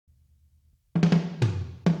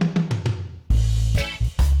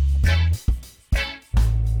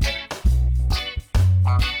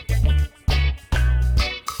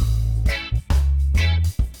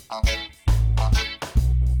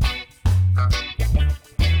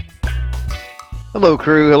Hello,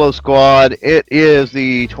 crew. Hello, squad. It is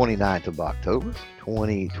the 29th of October,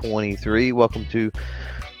 2023. Welcome to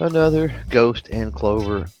another Ghost and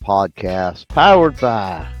Clover podcast powered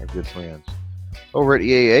by our good friends over at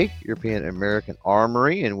EAA, European American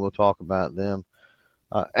Armory, and we'll talk about them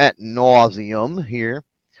at nauseum here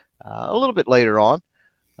a little bit later on.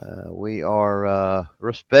 We are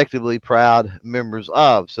respectively proud members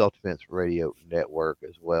of Self Defense Radio Network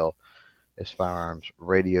as well as Firearms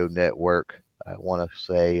Radio Network. I want to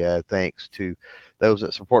say thanks to those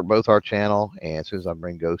that support both our channel. And as soon as I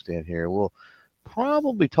bring Ghost in here, we'll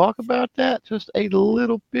probably talk about that just a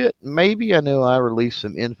little bit. Maybe I know I released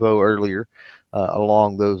some info earlier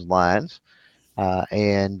along those lines.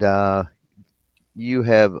 And you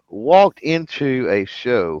have walked into a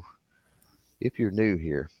show, if you're new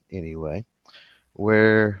here anyway,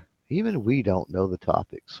 where even we don't know the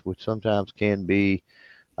topics, which sometimes can be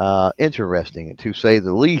interesting to say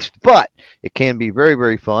the least, but it can be very,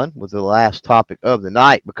 very fun with the last topic of the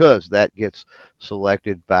night because that gets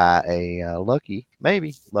selected by a lucky,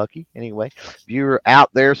 maybe lucky anyway, viewer out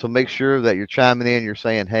there. So make sure that you're chiming in, you're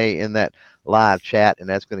saying, hey, in that live chat, and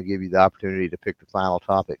that's going to give you the opportunity to pick the final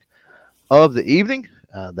topic of the evening.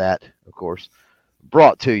 That, of course,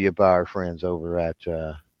 brought to you by our friends over at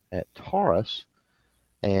Taurus.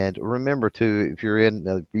 And remember to, if you're in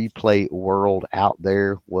the replay world out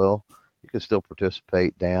there, well, you can still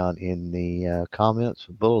participate down in the comments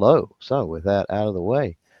below. So with that out of the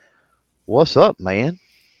way, what's up, man?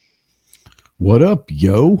 What up,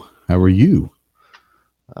 yo? How are you?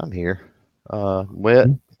 I'm here. Wet,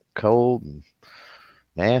 cold, and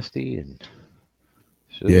nasty, and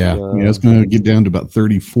It's going to get down to about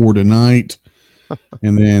 34 tonight.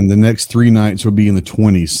 And then the next 3 nights will be in the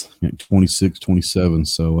 20s, 26, 27.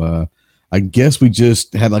 So I guess we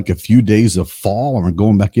just had like a few days of fall and we're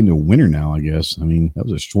going back into winter now, I guess. I mean, that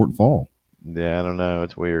was a short fall. Yeah, I don't know.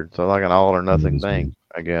 It's weird. So like an all or nothing thing, weird.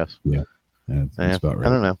 I guess. Yeah. That's about right. I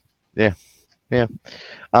don't know. Yeah.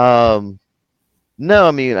 No,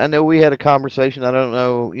 I mean, I know we had a conversation. I don't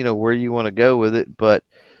know, where you want to go with it, but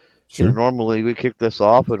sure. Normally we kick this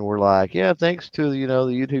off and we're like, yeah, thanks to, the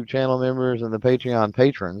YouTube channel members and the Patreon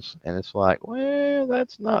patrons. And it's like, well,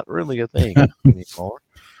 that's not really a thing anymore.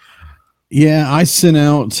 Yeah, I sent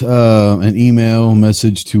out an email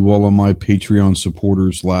message to all of my Patreon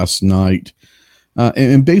supporters last night.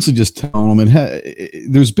 And basically just telling them,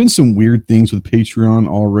 there's been some weird things with Patreon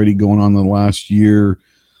already going on in the last year.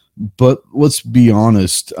 But let's be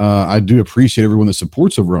honest, I do appreciate everyone that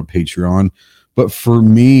supports over on Patreon. But for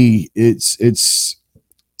me, it's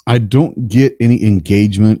I don't get any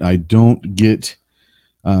engagement. I don't get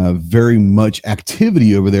very much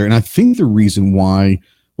activity over there. And I think the reason why,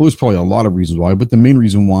 well, there's probably a lot of reasons why, but the main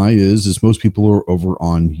reason why is most people are over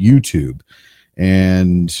on YouTube.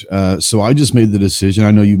 And so I just made the decision.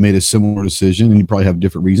 I know you've made a similar decision and you probably have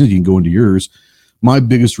different reasons. You can go into yours. My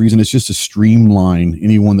biggest reason is just to streamline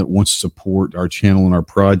anyone that wants to support our channel and our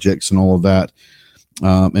projects and all of that.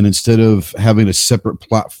 And instead of having a separate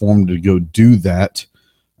platform to go do that,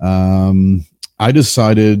 I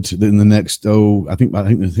decided that in the next, I think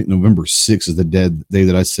November 6th is the day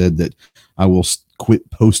that I said that I will quit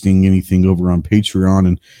posting anything over on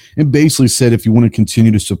Patreon, and basically said, if you want to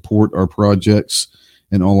continue to support our projects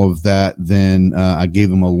and all of that, then I gave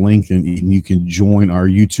them a link and you can join our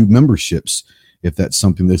YouTube memberships. If that's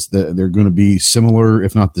something that they're going to be similar,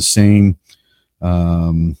 if not the same,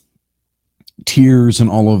 tiers and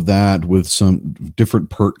all of that, with some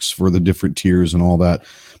different perks for the different tiers and all that.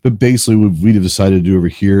 But basically what we've decided to do over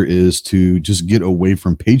here is to just get away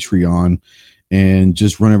from Patreon and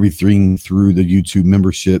just run everything through the YouTube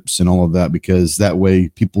memberships and all of that, because that way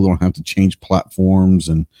people don't have to change platforms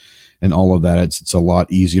and all of that. It's a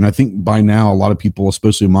lot easier. And I think by now a lot of people,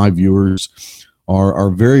 especially my viewers,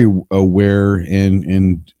 are very aware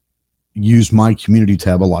and use my community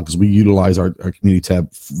tab a lot, because we utilize our community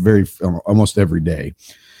tab almost every day.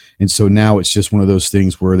 And so now it's just one of those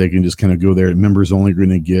things where they can just kind of go there. Members only going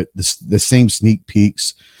to get the same sneak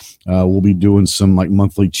peeks. We'll be doing some like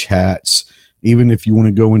monthly chats. Even if you want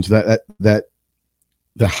to go into that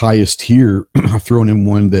the highest tier, throwing in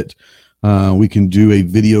one that we can do a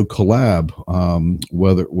video collab,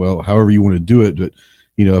 however you want to do it. But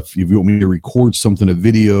if you want me to record something, a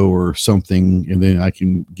video or something, and then I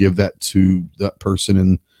can give that to that person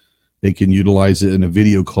and they can utilize it in a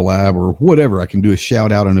video collab or whatever. I can do a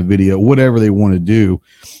shout out on a video, whatever they want to do.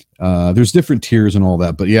 There's different tiers and all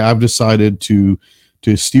that. But yeah, I've decided to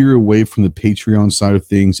steer away from the Patreon side of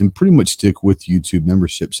things and pretty much stick with YouTube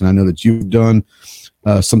memberships. And I know that you've done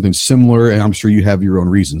something similar, and I'm sure you have your own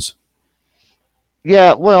reasons.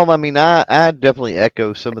 Yeah, well, I mean, I definitely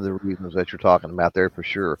echo some of the reasons that you're talking about there for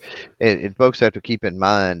sure. And folks have to keep in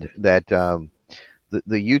mind that the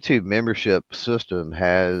YouTube membership system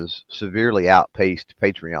has severely outpaced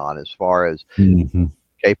Patreon as far as Hmm.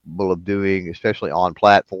 capable of doing, especially on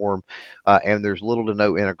platform. And there's little to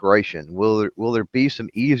no integration. Will there be some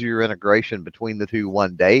easier integration between the two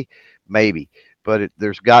one day? Maybe, but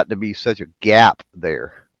there's got to be such a gap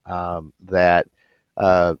there that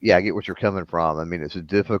yeah, I get what you're coming from. I mean, it's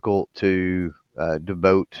difficult to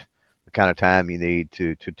devote the kind of time you need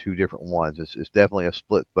to two different ones. It's definitely a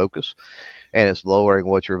split focus, and it's lowering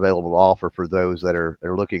what you're available to offer for those that are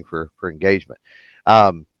looking for engagement.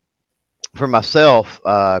 Um, for myself,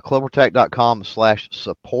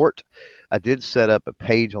 clovertech.com/support. I did set up a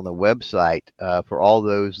page on the website for all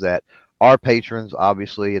those that are patrons.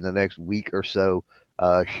 Obviously, in the next week or so,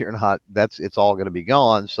 you're not. It's all going to be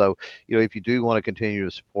gone. So, if you do want to continue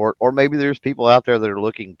to support, or maybe there's people out there that are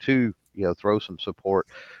looking to, throw some support.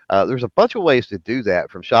 There's a bunch of ways to do that,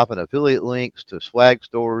 from shopping affiliate links to swag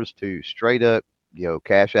stores to straight up,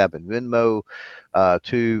 Cash App and Venmo,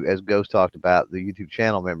 to, as Ghost talked about, the YouTube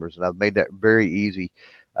channel members. And I've made that very easy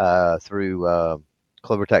through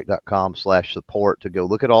clovertech.com/support to go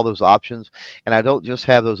look at all those options. And I don't just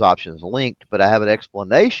have those options linked, but I have an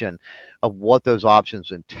explanation of what those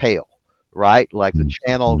options entail, right? Like the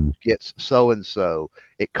channel Hmm. gets so and so,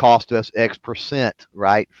 it cost us X percent,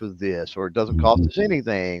 right, for this, or it doesn't cost Hmm. us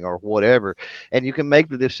anything, or whatever. And you can make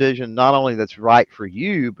the decision not only that's right for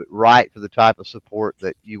you, but right for the type of support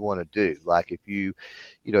that you want to do. Like if you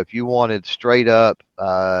wanted straight up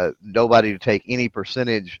nobody to take any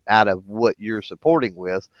percentage out of what you're supporting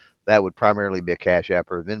with, that would primarily be a Cash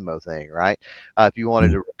App or a Venmo thing, right? If you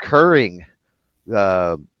wanted a recurring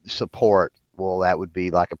uh, support, well, that would be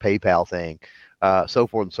like a PayPal thing, so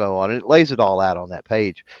forth and so on. And it lays it all out on that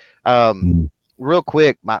page. Um, Hmm. Real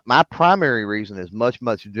quick, my primary reason is much,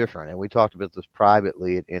 much different. And we talked about this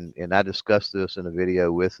privately, and I discussed this in a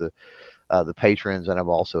video with the patrons, and I've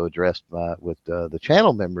also addressed with the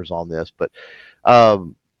channel members on this. But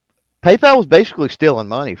um, PayPal was basically stealing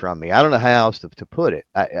money from me. I don't know how else to put it.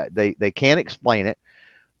 They can't explain it,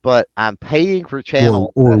 but I'm paying for Or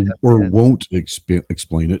channels that or have or been. won't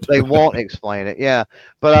explain it. They won't explain it, yeah.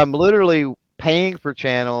 But I'm literally paying for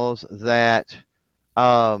channels that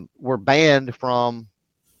were banned from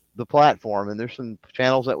the platform, and there's some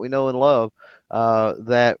channels that we know and love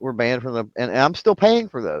that were banned from and I'm still paying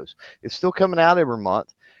for those. It's still coming out every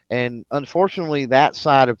month, and unfortunately, that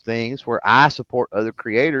side of things where I support other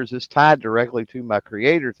creators is tied directly to my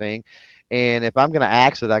creator thing, and if I'm going to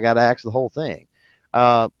axe it, I got to axe the whole thing.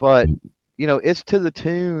 But it's to the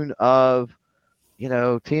tune of 10,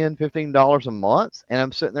 $15 a month. And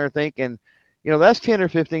I'm sitting there thinking, that's $10 or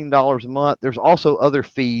 $15 a month. There's also other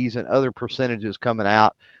fees and other percentages coming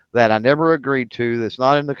out that I never agreed to. That's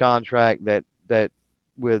not in the contract that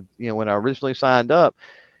with, when I originally signed up,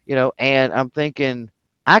 and I'm thinking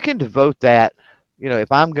I can devote that,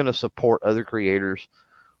 if I'm going to support other creators,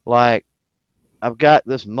 like I've got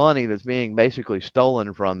this money that's being basically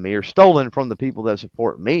stolen from me, or stolen from the people that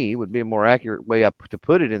support me, would be a more accurate way to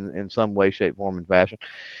put it in some way, shape, form, and fashion.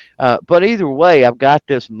 But either way, I've got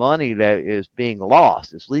this money that is being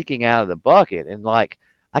lost. It's leaking out of the bucket, and like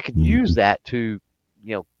I could use Mhm. that to,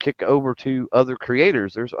 kick over to other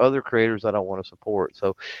creators. There's other creators that I want to support.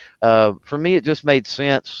 So, for me, it just made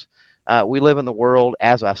sense. We live in the world,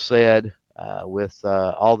 as I said, with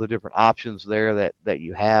all the different options there that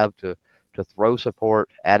you have to throw support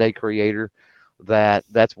at a creator.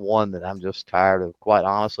 That's one that I'm just tired of. Quite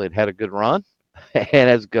honestly, it had a good run. And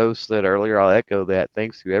as Ghost said earlier, I'll echo that.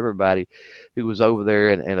 Thanks to everybody who was over there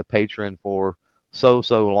and a patron for so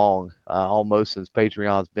long, almost since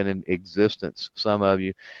Patreon's been in existence. Some of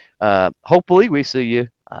you, hopefully, we see you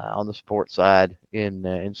on the support side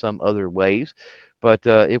in some other ways. But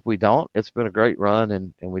if we don't, it's been a great run,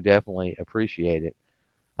 and we definitely appreciate it.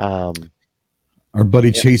 Um, Our buddy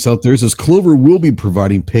yeah. Chase out there says Clover will be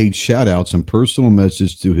providing paid shout outs and personal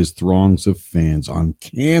messages to his throngs of fans on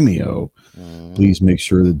Cameo. Mhm. Please make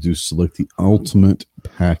sure to do select the ultimate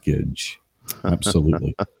package.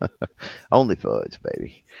 Absolutely. Only fudge,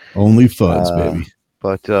 baby. Only FUDs, Uh, baby.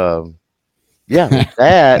 but yeah, with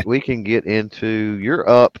that, we can get into you're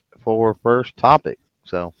up for first topic.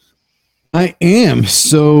 So, I am.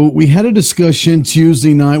 So we had a discussion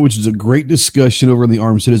Tuesday night, which is a great discussion over in the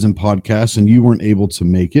Armed Citizen podcast, and you weren't able to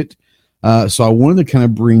make it. So I wanted to kind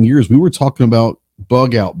of bring yours. We were talking about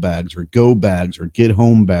bug out bags or go bags or get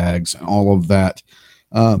home bags and all of that.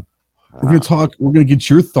 Uh, we're going to ah, talk. We're going to get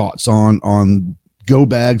your thoughts on go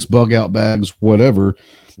bags, bug out bags, whatever.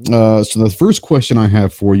 So the first question I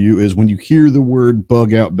have for you is, when you hear the word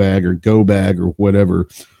bug out bag or go bag or whatever,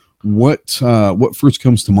 what first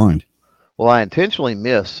comes to mind? Well, I intentionally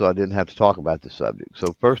missed so I didn't have to talk about this subject.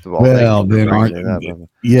 So first of all, thank you Well, for then, bringing it up. I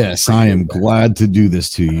yes, I appreciate am that. glad to do this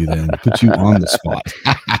to you. Then put you on the spot.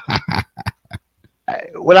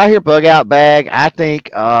 When I hear bug out bag, I think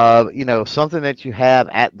of something that you have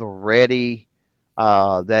at the ready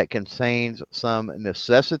that contains some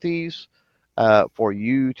necessities for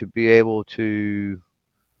you to be able to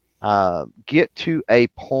get to a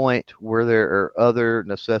point where there are other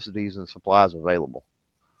necessities and supplies available.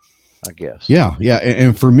 I guess. Yeah, yeah,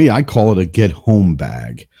 and for me, I call it a get home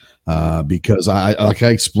bag, Hmm. because like I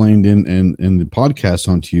explained in the podcast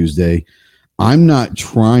on Tuesday, I'm not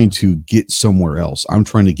trying to get somewhere else. I'm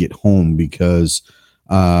trying to get home, because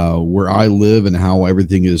where I live and how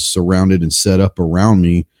everything is surrounded and set up around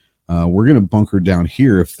me, we're going to bunker down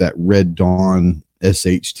here if that Red Dawn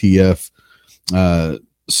SHTF uh,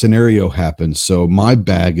 scenario happens. So my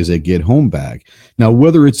bag is a get home bag. Now,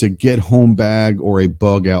 whether it's a get home bag or a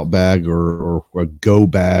bug out bag, or a go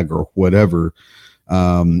bag or whatever,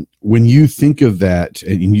 when you think of that,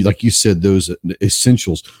 and you, like you said, those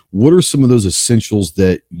essentials, what are some of those essentials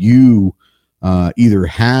that you either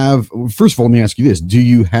have? First of all, let me ask you this: do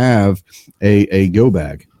you have a go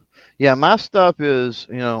bag? Yeah, my stuff is,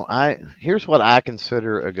 I here's what I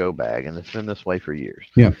consider a go bag, and it's been this way for years.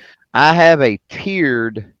 Yeah. I have a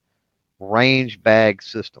tiered range bag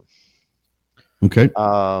system Okay.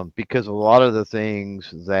 because a lot of the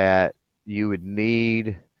things that you would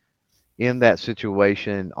need in that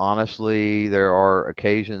situation, honestly, there are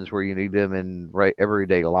occasions where you need them in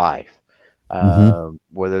everyday life, Mm-hmm.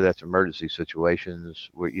 whether that's emergency situations,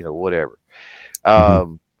 whatever. Mm-hmm.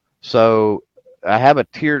 Um, so I have a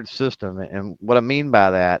tiered system, and what I mean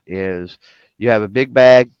by that is you have a big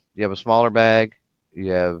bag, you have a smaller bag,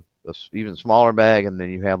 you have even smaller bag, and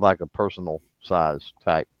then you have like a personal size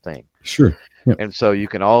type thing. Sure. Yep. And so you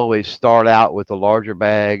can always start out with a larger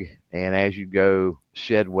bag, and as you go,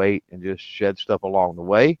 shed weight and just shed stuff along the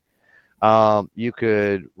way. You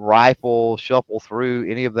could rifle, shuffle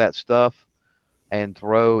through any of that stuff and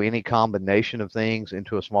throw any combination of things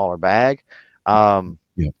into a smaller bag. Um,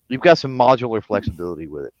 Yep. you've got some modular flexibility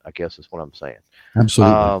with it, I guess is what I'm saying.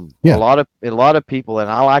 Absolutely. A Yeah. lot of people,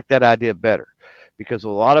 and I like that idea better because a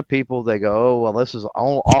lot of people they go, oh well, this is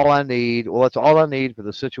all I need. Well, that's all I need for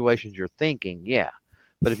the situations you're thinking, yeah.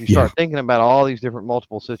 But if you Yeah. start thinking about all these different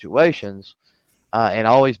multiple situations and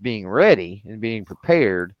always being ready and being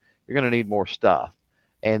prepared, you're going to need more stuff.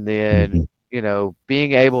 And then Mm-hmm.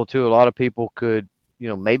 being able to, a lot of people could,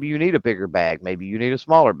 maybe you need a bigger bag, maybe you need a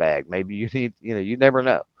smaller bag, maybe you need, you never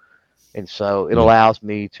know. And so it Yeah. allows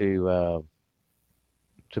me to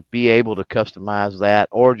be able to customize that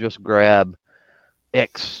or just grab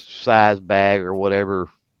X size bag or whatever,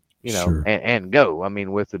 Sure. and go. I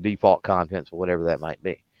mean, with the default contents or whatever that might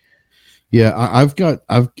be. Yeah,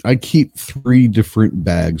 I keep three different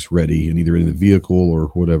bags ready, and either in the vehicle or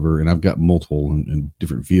whatever, and I've got multiple in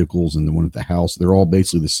different vehicles, and the one at the house. They're all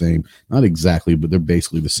basically the same, not exactly, but they're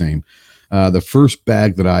basically the same. The first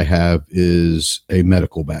bag that I have is a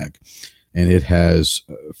medical bag, and it has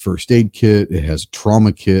a first aid kit, it has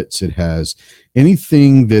trauma kits, it has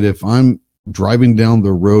anything that if I'm driving down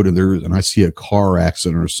the road and I see a car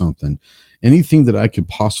accident or something, anything that I could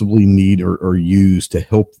possibly need or use to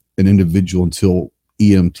help an individual until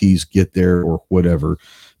EMTs get there or whatever,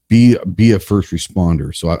 be a first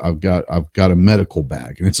responder. So I've got a medical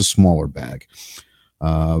bag, and it's a smaller bag.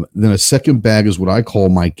 Then a second bag is what I call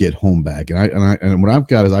my get home bag, and what I've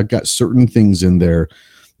got is I've got certain things in there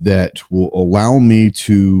that will allow me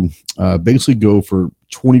to basically go for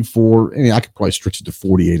 24. I could probably stretch it to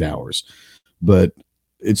 48 hours, but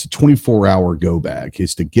it's a 24-hour go bag.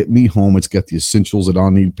 It's to get me home. It's got the essentials that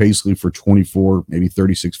I'll need basically for 24, maybe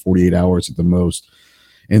 36, 48 hours at the most.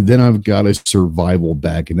 And then I've got a survival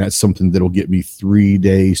bag, and that's something that'll get me 3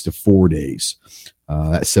 days to 4 days.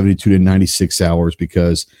 That's 72 to 96 hours,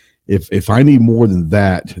 because if I need more than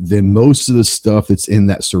that, then most of the stuff that's in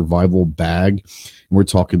that survival bag, and we're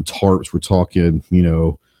talking tarps, we're talking,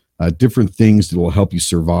 different things that will help you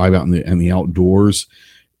survive out in the outdoors.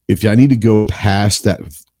 If I need to go past that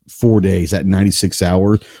 4 days, that 96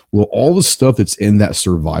 hours, well, all the stuff that's in that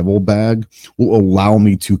survival bag will allow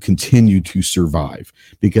me to continue to survive.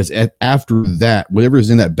 Because after that, whatever is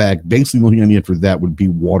in that bag, basically the only thing I need after that would be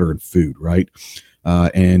water and food, right?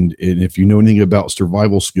 And if you know anything about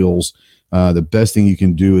survival skills, the best thing you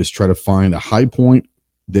can do is try to find a high point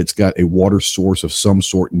that's got a water source of some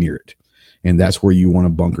sort near it. And that's where you want to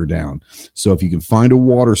bunker down. So if you can find a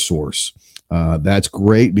water source, That's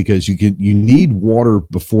great because you need water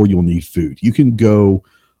before you'll need food. You can go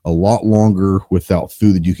a lot longer without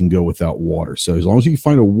food than you can go without water. So as long as you can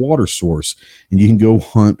find a water source and you can go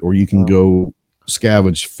hunt or you can go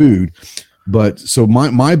scavenge food. But so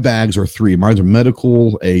my bags are three. Mine are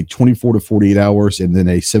medical, a 24 to 48 hours, and then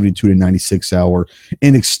a 72 to 96 hour,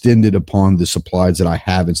 and extended upon the supplies that I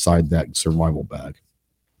have inside that survival bag.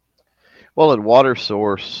 Well, at water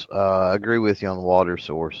source, I agree with you on water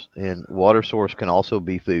source, and water source can also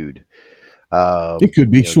be food. It could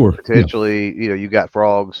be, sure. Yeah. Potentially, you got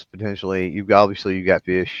frogs. Potentially, you got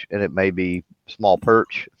fish, and it may be small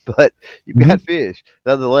perch, but you've Hmm. got fish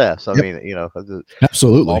nonetheless. I Yep. mean, the small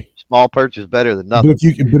Absolutely. small perch is better than But nothing.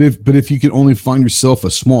 if you can only find yourself a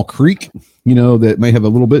small creek, that may have a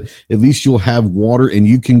little bit, at least you'll have water and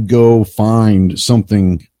you can go find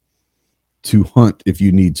something to hunt if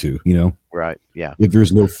you need to, Right? Yeah. if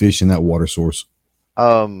there's no fish in that water source.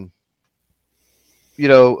 Um,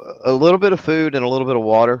 a little bit of food and a little bit of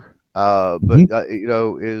water, but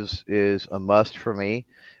Hmm. is a must for me.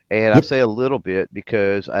 And I Yep. say a little bit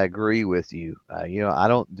because I agree with you. I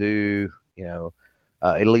don't do,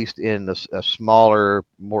 at least in a smaller,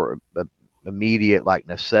 more immediate like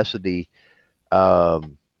necessity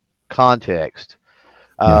um, context.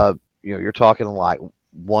 Yeah. Uh, you're talking like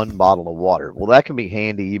one bottle of water. Well, that can be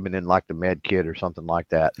handy even in like the med kit or something like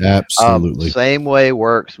that. Absolutely. Same way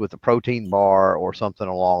works with a protein bar or something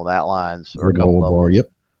along that lines, or a couple Granola of bar. them.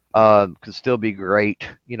 Yep. Could still be great,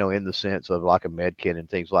 in the sense of like a med kit and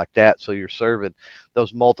things like that. So you're serving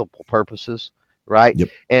those multiple purposes, right? Yep.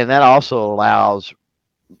 And that also allows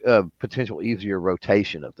potential easier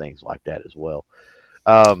rotation of things like that as well.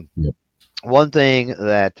 Um, Yep. One thing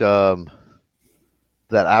that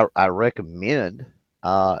I recommend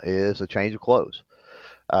is a change of clothes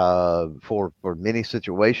for many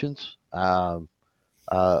situations. Uh,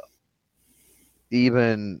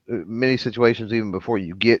 Even many situations, even before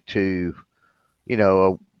you get to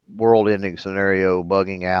a world-ending scenario,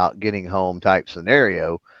 bugging out, getting home type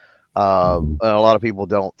scenario. Hmm. And a lot of people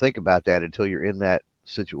don't think about that until you're in that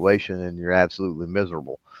situation and you're absolutely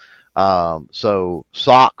miserable. So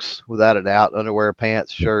socks, without a doubt, underwear,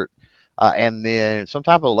 pants, Yep. shirt, and then some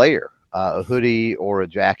type of layer, a hoodie or a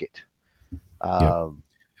jacket. Yep. Um,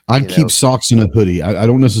 I'd you keep know, socks and a hoodie. I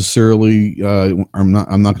don't necessarily. I'm not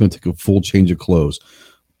going to take a full change of clothes,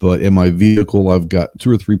 but in my vehicle, I've got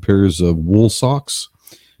two or three pairs of wool socks,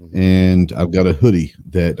 mhm. and I've got a hoodie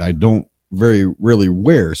that I don't very rarely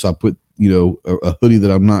wear. So I put, a hoodie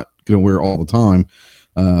that I'm not going to wear all the time,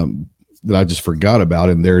 um, that I just forgot about,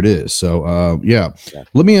 and there it is. So, yeah. Yeah.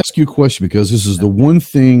 Let me ask you a question because this is the one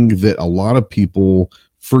thing that a lot of people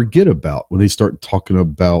forget about when they start talking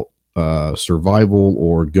about survival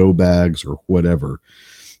or go bags or whatever.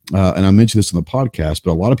 And I mentioned this in the podcast,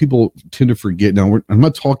 but a lot of people tend to forget. Now, I'm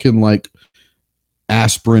not talking like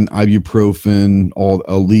aspirin, ibuprofen, all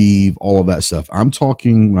Aleve, all of that stuff. I'm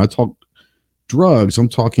talking, when I talk drugs, I'm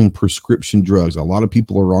talking prescription drugs. A lot of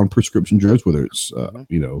people are on prescription drugs, whether it's Hmm.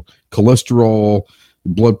 cholesterol,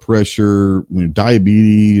 blood pressure,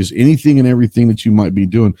 diabetes, anything and everything that you might be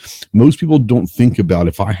doing. Most people don't think about,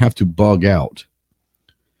 if I have to bug out,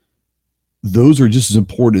 those are just as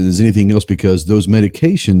important as anything else because those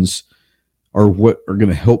medications are what are going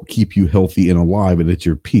to help keep you healthy and alive and at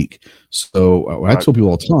your peak. So what I Right. tell people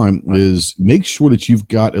all the time is make sure that you've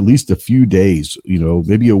got at least a few days,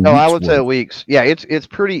 maybe a No, I week's would say a worth. week's. Yeah, it's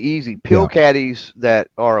pretty easy. Pill Yeah. caddies that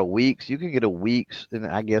are a week's, you can get a week's, and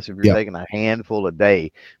I guess if you're Yeah. taking a handful a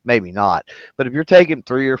day, maybe not. But if you're taking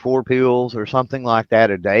 3 or 4 pills or something like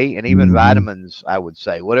that a day, and even Hmm. vitamins, I would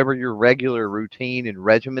say whatever your regular routine and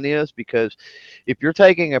regimen is, because if you're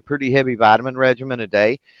taking a pretty heavy vitamin regimen a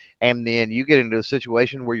day, and then you get into a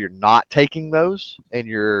situation where you're not taking those, and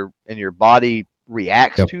your body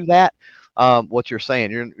reacts Yeah. to that, what you're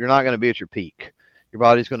saying, you're not going to be at your peak. Your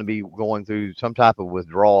body's going to be going through some type of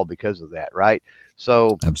withdrawal because of that, right?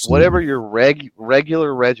 So whatever Absolutely. your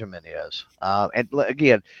regular regimen is,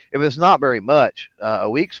 again, if it's not very much, a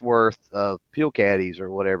week's worth of pill caddies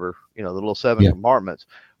or whatever, the little seven Yeah. compartments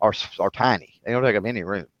are tiny. They don't take up any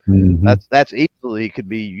room. Hmm. That's easily could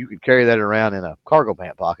be, you could carry that around in a cargo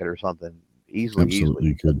pant pocket or something easily. Absolutely.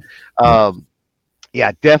 You could. Yep. Um,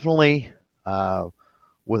 yeah, definitely. Uh,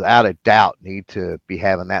 Without a doubt need to be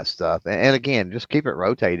having that stuff. And again, just keep it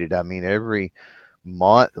rotated. I mean, every a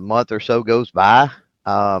month or so goes by.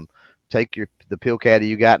 Um, take the pill caddy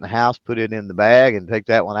you got in the house, put it in the bag, and take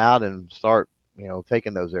that one out and start,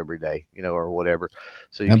 taking those every day, or whatever.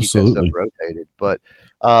 So you keep that stuff Absolutely. rotated. But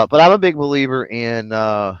I'm a big believer in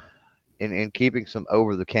keeping some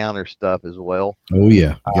over the counter stuff as well. Oh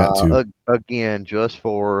yeah. Got to. Again, just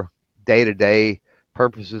for day to day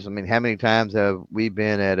purposes. I mean, how many times have we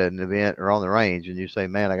been at an event or on the range and you say,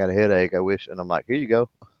 "Man, I got a headache. I wish," and I'm like, "Here you go."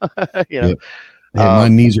 you know, Yep. Hey, my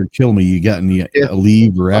um, knees are killing me. You got any yeah,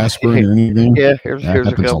 Aleve or aspirin or anything? yeah. That Here's a happens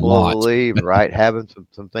a couple of lot. Aleve, right? Having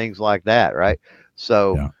some things like that, right?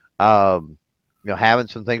 So, Yeah. um, having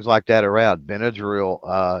some things like that around. Benadryl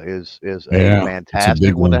is a Yeah. It's a fantastic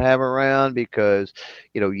big one to one. have around because,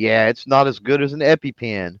 yeah, it's not as good as an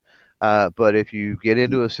EpiPen, but if you get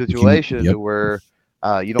into a If you, situation yep. to where you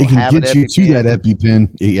It don't can have an get you to that EpiPen,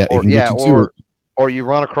 EpiPen. Yeah, it or can get yeah, you to it. or you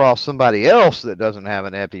run across somebody else that doesn't have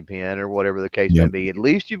an EpiPen or whatever the case may Yep. be, at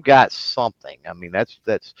least you've got something. I mean, that's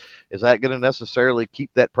is that going to necessarily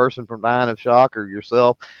keep that person from dying of shock or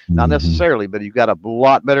yourself? Not Hmm. necessarily, but you've got a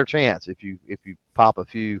lot better chance if you pop a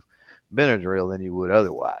few Benadryl than you would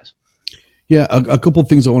otherwise. Yeah, a couple of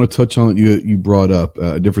things I want to touch on that you brought up,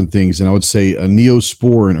 different things, and I would say a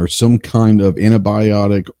neosporin or some kind of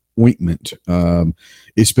antibiotic ointment,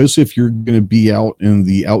 especially if you're going to be out in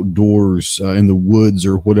the outdoors, in the woods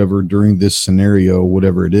or whatever during this scenario,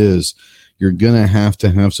 whatever it is. You're going to have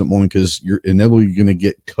some ointment because you're inevitably going to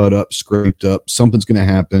get cut up, scraped up. Something's going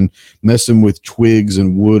to happen. Messing with twigs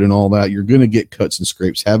and wood and all that, you're going to get cuts and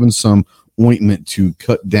scrapes. Having some ointment to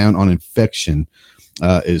cut down on infection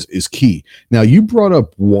is key. Now, you brought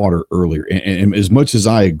up water earlier, and as much as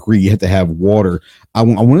I agree, you have to have water. I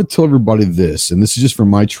want to tell everybody this, and this is just from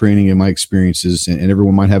my training and my experiences, and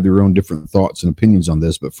everyone might have their own different thoughts and opinions on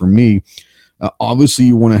this. But for me, obviously,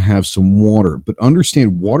 you want to have some water, but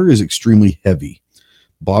understand water is extremely heavy.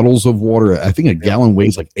 Bottles of water, I think a Yep. gallon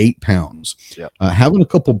weighs like 8 pounds. Yep. Having a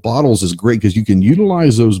couple bottles is great because you can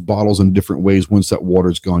utilize those bottles in different ways. Once that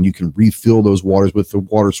water's gone, you can refill those waters with the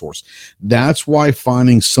water source. That's why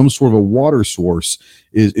finding some sort of a water source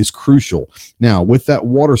is crucial. Now, with that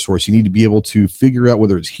water source, you need to be able to figure out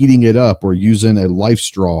whether it's heating it up or using a life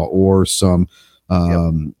straw or Yep.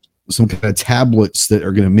 some kind of tablets that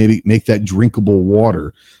are going to maybe make that drinkable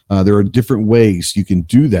water. There are different ways you can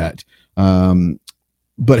do that.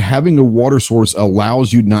 But having a water source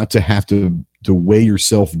allows you not to have to weigh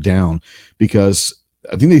yourself down, because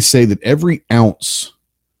I think they say that every ounce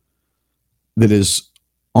that is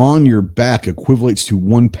on your back equates to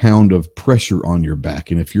 1 pound of pressure on your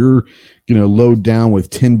back. And if you're going to load down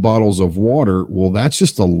with 10 bottles of water, well, that's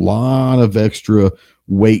just a lot of extra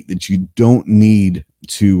weight that you don't need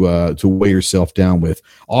to weigh yourself down with.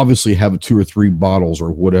 Obviously, have 2 or 3 bottles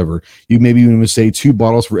or whatever. You maybe even say 2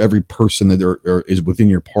 bottles for every person that is within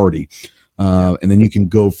your party, Yep. and then you can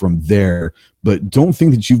go from there. But don't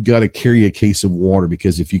think that you've got to carry a case of water,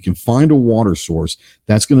 because if you can find a water source,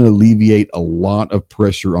 that's going to alleviate a lot of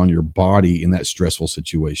pressure on your body in that stressful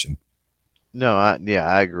situation. No,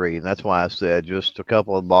 I agree, and that's why I said just a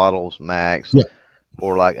couple of bottles max Yeah,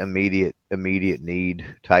 for like immediate need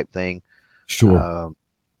type thing. sure. Um,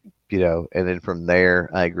 and then from there,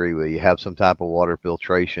 I agree with you. Have some type of water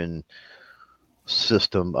filtration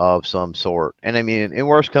system of some sort. And I mean, and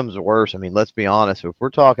worst comes to worst, I mean, let's be honest. If we're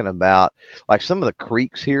talking about like some of the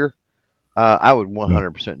creeks here, I would Yeah.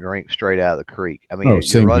 100% drink straight out of the creek. I Oh, mean, you're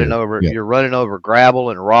same running here. over Yeah. you're running over gravel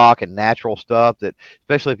and rock and natural stuff that,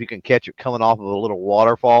 especially if you can catch it coming off of a little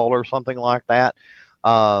waterfall or something like that.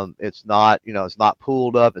 It's not, it's not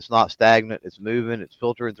pooled up, it's not stagnant, it's moving, it's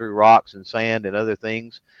filtering through rocks and sand and other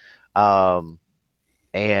things. Um,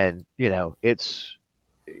 and it's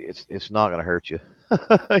not going to hurt you,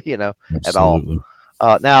 you know, at all. Absolutely.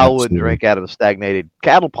 Now I wouldn't Absolutely. drink out of a stagnated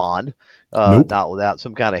cattle pond, Nope. not without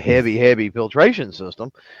some kind of heavy filtration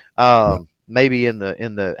system. Yeah. Maybe in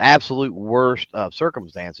the absolute worst of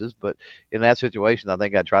circumstances, but in that situation, I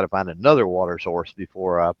think I'd try to find another water source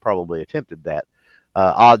before I probably attempted that.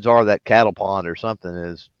 Odds are that cattle pond or something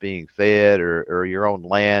is being fed, or your own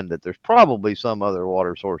land, that there's probably some other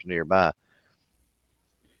water source nearby.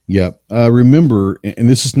 Yeah. Remember, and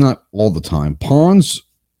this is not all the time, ponds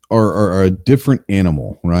are a different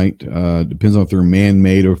animal, right? Depends on if they're man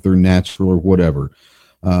made or if they're natural or whatever.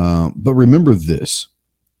 But remember this: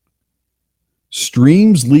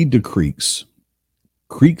 streams lead to creeks,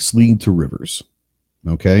 creeks lead to rivers.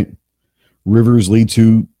 Okay. Rivers lead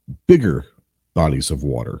to bigger bodies of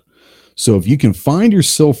water. So if you can find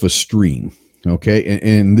yourself a stream, okay,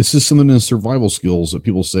 and this is something in survival skills that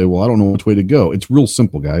people say, well, I don't know which way to go. It's real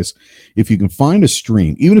simple, guys. If you can find a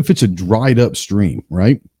stream, even if it's a dried up stream,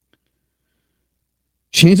 right,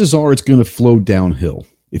 chances are it's going to flow downhill.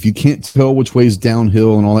 If you can't tell which way is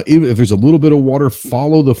downhill and all that, even if there's a little bit of water,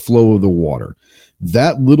 follow the flow of the water.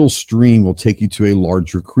 That little stream will take you to a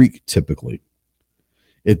larger creek typically.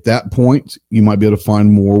 At that point, you might be able to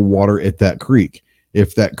find more water at that creek.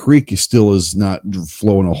 If that creek still is not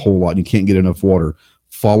flowing a whole lot and you can't get enough water,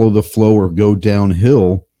 follow the flow or go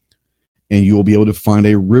downhill, and you will be able to find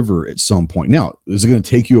a river at some point. Now, is it going to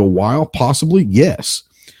take you a while? Possibly, yes.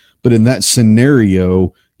 But in that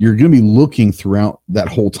scenario, you're going to be looking throughout that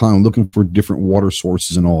whole time, looking for different water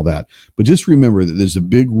sources and all that. But just remember that there's a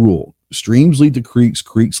big rule: streams lead to creeks,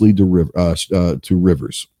 creeks lead to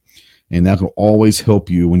rivers, and that will always help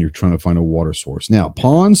you when you're trying to find a water source. Now,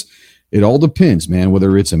 ponds, it all depends, man.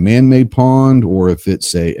 Whether it's a man-made pond or if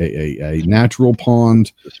it's a natural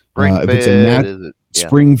pond, Spring if it's a fed, is it? Yeah.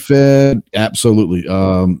 spring fed, absolutely.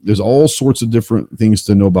 There's all sorts of different things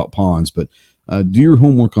to know about ponds, but do your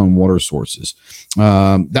homework on water sources.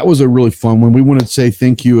 That was a really fun one. We want to say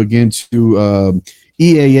thank you again to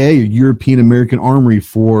EAA, European American Armory,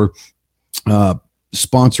 for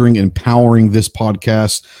sponsoring and powering this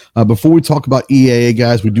podcast. Before we talk about EAA,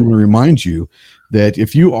 guys, we do want to remind you that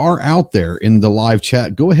if you are out there in the live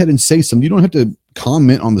chat, go ahead and say something. You don't have to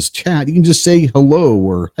comment on this chat. You can just say hello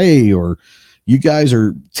or hey, or you guys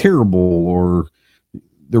are terrible, or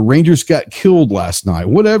the Rangers got killed last night,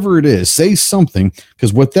 whatever it is. Say something,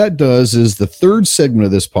 because what that does is the third segment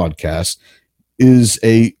of this podcast is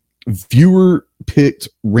a viewer picked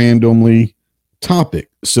randomly topic.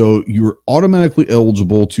 So you're automatically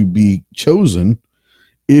eligible to be chosen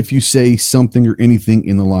if you say something or anything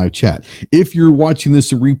in the live chat. If you're watching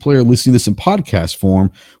this in replay or listening to this in podcast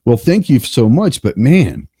form, well, thank you so much. But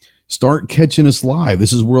man, start catching us live.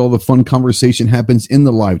 This is where all the fun conversation happens, in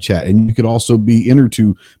the live chat. And you could also be entered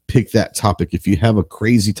to pick that topic. If you have a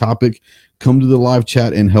crazy topic, come to the live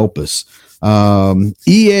chat and help us.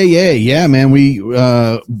 EAA, yeah, man, we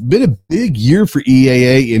been a big year for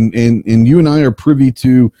EAA, and you and I are privy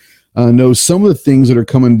to know some of the things that are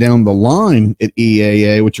coming down the line at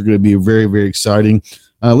EAA, which are going to be very, very exciting.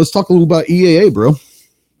 Let's talk a little about EAA, bro.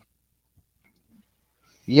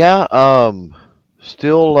 Yeah, I'm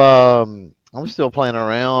still playing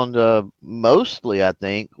around, mostly I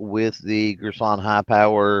think with the Gerson High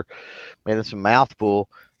Power, man, it's a mouthful.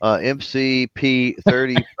 MCP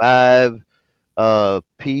 35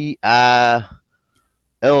 PILW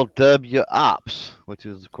Ops, which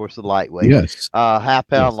is of course the lightweight. Yes. Half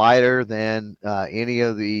pound Yes. lighter than any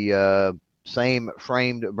of the same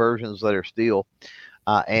framed versions that are steel.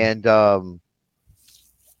 And got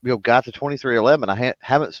the 2311. I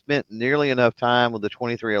haven't spent nearly enough time with the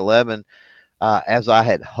 2311 as I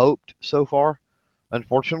had hoped so far,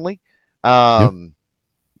 unfortunately. Yep.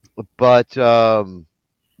 But a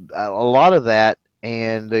lot of that,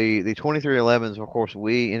 and the 2311s, of course,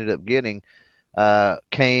 we ended up getting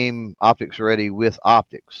came optics ready with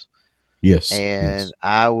optics. Yes. And Yes.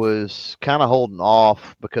 I was kind of holding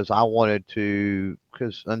off because I wanted to,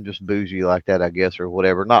 because I'm just bougie like that, I guess, or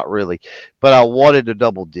whatever. Not really, but I wanted to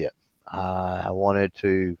double dip. I wanted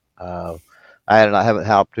to. I haven't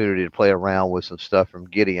had opportunity to play around with some stuff from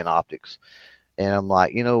Gideon Optics, and I'm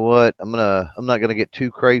like, you know what? I'm not gonna get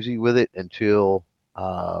too crazy with it until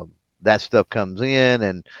that stuff comes in,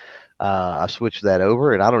 and I switched that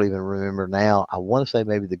over, and I don't even remember now. I want to say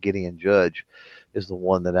maybe the Gideon Judge is the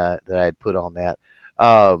one that I had put on that.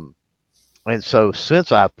 Um, and so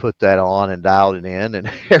since I put that on and dialed it in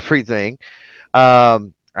and everything, I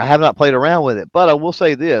have not played around with it. But I will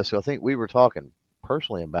say this: I think we were talking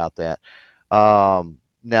personally about that. Now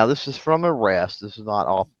this is from a rest. This is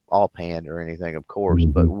not all panned or anything, of course.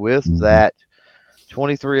 But Mhm. with Mhm. that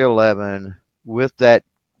 2311, with that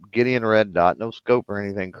Gideon red dot, no scope or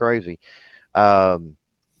anything crazy. Um,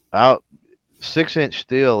 out 6-inch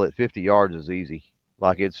steel at 50 yards is easy.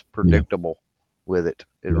 Like it's Yeah. predictable with it.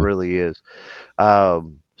 It Yeah. really is.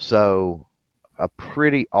 So a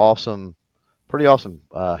pretty awesome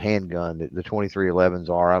handgun that the 2311s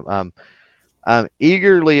are. I'm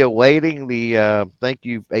eagerly awaiting the thank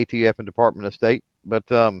you ATF and Department of State, but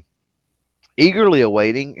eagerly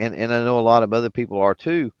awaiting, and I know a lot of other people are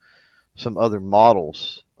too, some other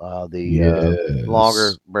models, the Yes.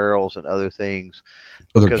 longer barrels and other things,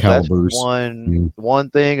 Other because that's calibers. Yeah. one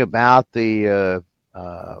thing about the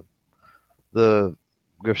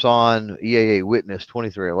Gerson EAA Witness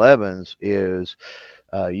 2311s is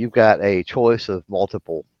you've got a choice of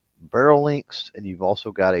multiple barrel lengths, and you've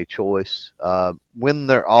also got a choice when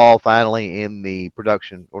they're all finally in the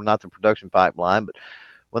production, or not the production pipeline, but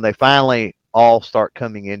when they finally all start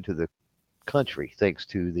coming into the country, thanks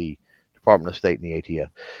to the Department of State and the ATF.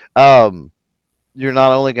 You're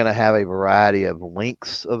not only going to have a variety of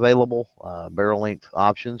lengths available, barrel length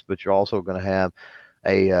options, but you're also going to have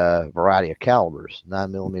a variety of calibers: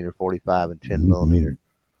 9 millimeter, 45, and 10 millimeter. Mhm.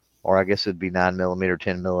 or I guess it'd be 9 millimeter,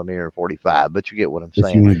 10 millimeter, 45. But you get what I'm If you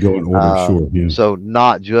saying. want to go in order, sure. Yeah. So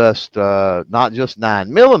not just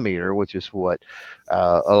 9 millimeter, which is what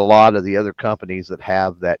a lot of the other companies that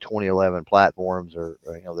have that 2011 platforms are.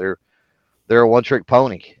 They're a one trick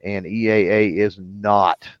pony, and EAA is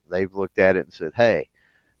not. They've looked at it and said, hey,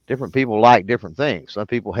 different people like different things. Some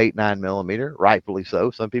people hate 9 millimeter, rightfully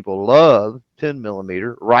so. Some people love 10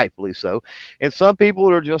 millimeter, rightfully so. And some people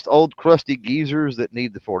are just old crusty geezers that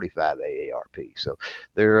need the 45 AARP. So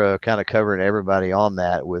they're kind of covering everybody on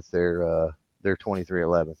that with their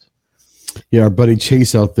 2311s. Yeah, our buddy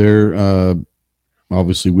Chase out there,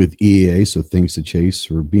 obviously with EAA, so thanks to Chase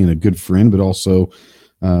for being a good friend, but also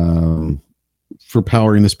um, for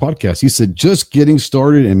powering this podcast. He said, just getting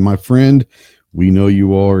started, and my friend, we know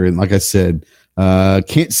you are. And like I said,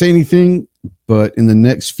 can't say anything, but in the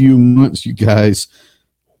next few months, you guys,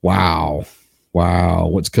 wow. Wow,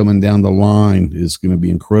 what's coming down the line is going to be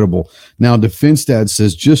incredible. Now, Defense Dad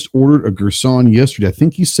says just ordered a Gerson yesterday. I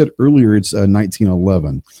think he said earlier it's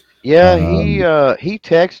 1911. Yeah, Um, he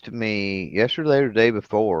texted me yesterday or the day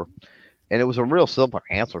before, and it was a real simple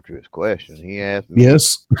answer to his question. He asked me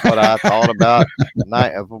yes. what I thought about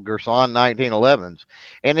Gerson 1911s,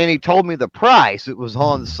 and then he told me the price. It was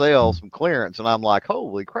on sale, some clearance, and I'm like,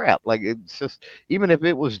 holy crap! Like it's just even if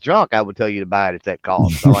it was junk, I would tell you to buy it at that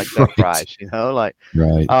cost. I like that Right. price, you know, like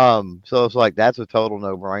Right. so it's like that's a total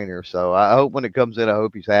no brainer. So I hope when it comes in, I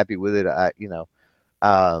hope he's happy with it.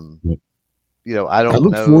 Um, I I don't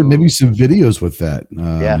look forward maybe know. some videos with that.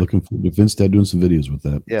 Yeah, Looking for Defense Dad doing some videos with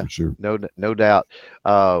that yeah, for sure. no doubt.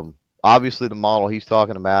 Obviously, the model he's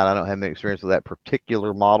talking about, I don't have any experience with that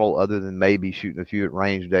particular model other than maybe shooting a few at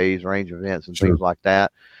range days, range events, and Sure. things like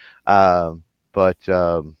that. Um, but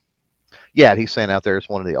yeah, he's saying out there it's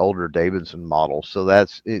one of the older Davidson models. So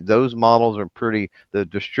those models are pretty. The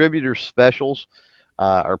distributor specials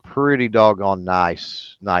are pretty doggone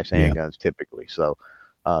nice Yeah. handguns typically. So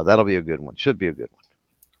that'll be a good one. Should be a good one.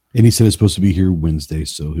 And he said it's supposed to be here Wednesday,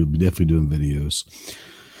 so he'll be definitely doing videos.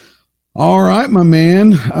 All right, my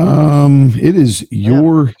man. It is Yeah.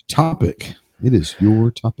 your topic. It is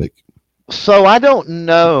your topic. So I don't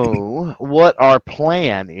know what our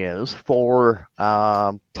plan is for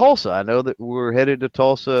Tulsa. I know that we're headed to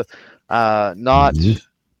Tulsa, not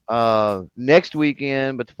Mhm. next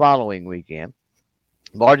weekend, but the following weekend.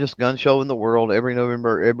 Largest gun show in the world every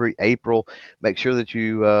November, every April. Make sure that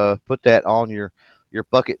you put that on your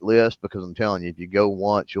bucket list because I'm telling you, if you go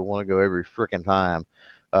once, you'll want to go every freaking time.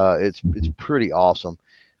 It's pretty awesome.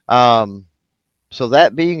 Um, so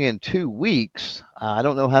that being in 2 weeks, I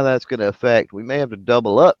don't know how that's going to affect. We may have to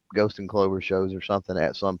double up Ghost and Clover shows or something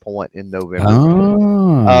at some point in November.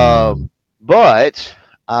 Ah, Um, but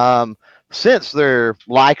since there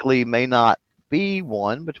likely may not be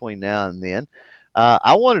one between now and then,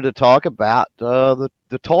 I wanted to talk about the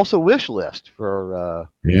Tulsa wish list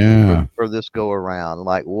yeah. for this go around.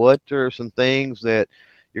 Like, what are some things that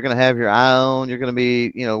you're going to have your eye on? You're going to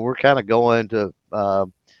be, we're kind of going to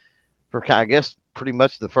I guess pretty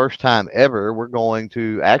much the first time ever, we're going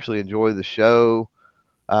to actually enjoy the show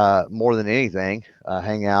more than anything,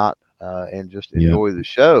 hang out and just Yeah. enjoy the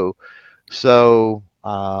show. So,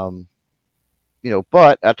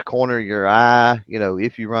 but at the corner of your eye,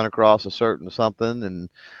 if you run across a certain something and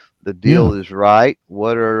the Yeah. deal is right,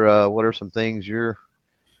 what are some things you're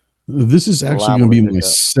This is actually going liable to to be pick my up?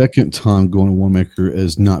 second time going to One Maker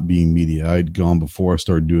as not being media. I'd gone before I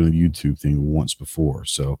started doing the YouTube thing once before.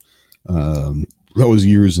 So that was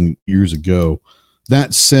years and years ago.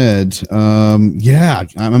 That said, yeah,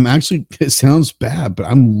 I'm actually, it sounds bad, but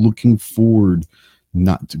I'm looking forward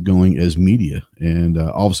not to going as media. And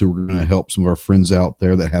obviously, we're going to help some of our friends out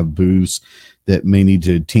there that have booths that may need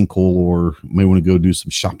to tinkle or may want to go do some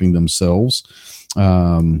shopping themselves.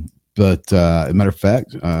 But as a matter of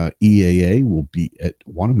fact, EAA will be at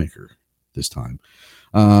Wanamaker this time.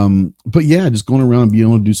 But yeah, just going around and being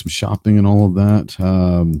able to do some shopping and all of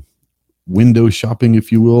that. Window shopping,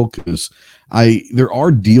 if you will, because there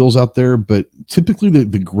are deals out there, but typically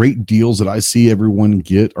the great deals that I see everyone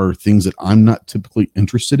get are things that I'm not typically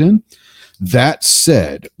interested in. That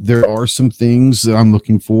said, there are some things that I'm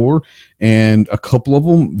looking for, and a couple of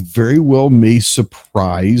them very well may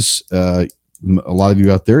surprise a lot of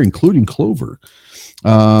you out there, including Clover.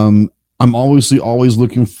 I'm obviously always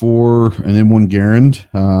looking for an M1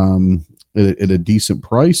 Garand at a decent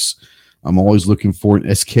price. I'm always looking for an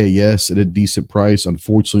SKS at a decent price.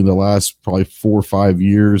 Unfortunately, the last probably 4 or 5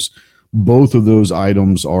 years, both of those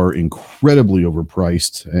items are incredibly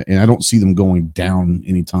overpriced, and I don't see them going down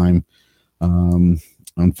anytime,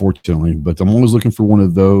 unfortunately. But I'm always looking for one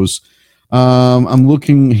of those. I'm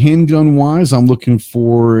looking handgun wise. I'm looking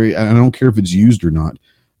for. I don't care if it's used or not.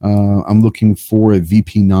 I'm looking for a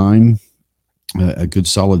VP9, a good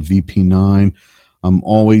solid VP9. I'm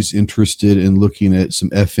always interested in looking at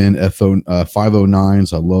some FN FO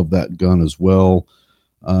 509s. I love that gun as well.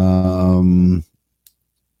 Um,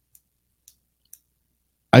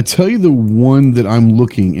 I tell you the one that I'm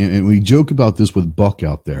looking, and we joke about this with Buck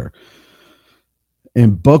out there.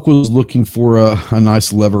 And Buck was looking for a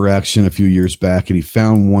nice lever action a few years back, and he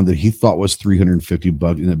found one that he thought was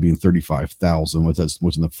 $350, ended up being 35,000. That's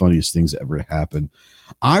one of the funniest things that ever happened.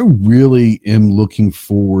 I really am looking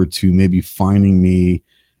forward to maybe finding me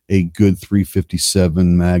a good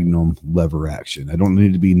 357 Magnum lever action. I don't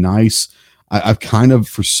need to be nice. I've kind of,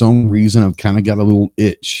 for some reason, I've kind of got a little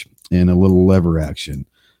itch and a little lever action,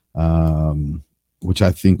 which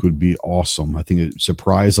I think would be awesome. I think it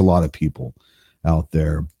surprised a lot of people out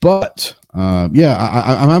there. But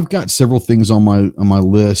I've got several things on my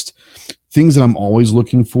list, things that I'm always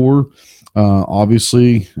looking for.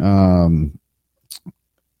 Obviously,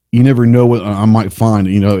 you never know what I might find.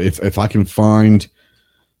 If I can find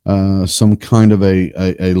some kind of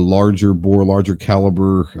a larger bore, larger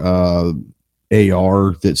caliber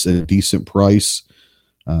AR that's at a decent price.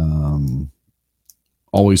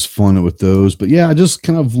 Always fun with those. But yeah, just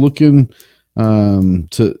kind of looking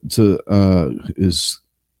is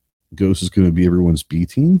Ghost is going to be everyone's B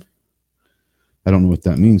team. I don't know what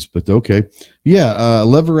that means, but okay. Yeah,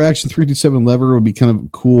 lever action 327 lever would be kind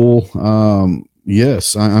of cool.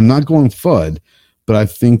 Yes, I'm not going FUD, but I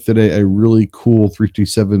think that a really cool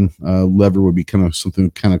 327 lever would be kind of something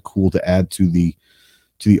kind of cool to add to the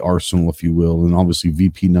arsenal, if you will. And obviously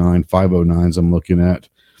VP9 509s I'm looking at.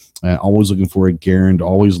 Always looking for a Garand,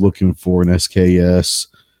 always looking for an SKS.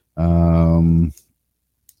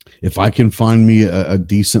 If I can find me a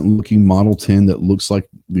decent looking Model 10 that looks like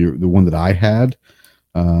the one that I had,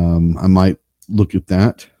 I might look at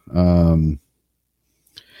that.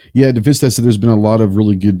 Defense Test said there's been a lot of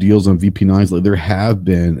really good deals on VP9s. Like there have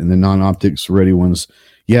been, and the non-optics ready ones.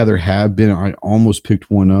 Yeah, there have been. I almost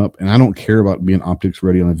picked one up, and I don't care about being optics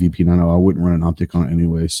ready on a VP9. I wouldn't run an optic on it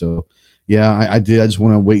anyway. So, yeah, I did. I just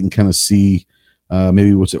want to wait and kind of see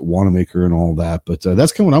maybe what's at Wanamaker and all that. But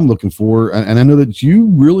that's kind of what I'm looking for. And I know that you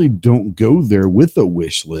really don't go there with a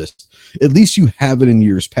wish list. At least you have it in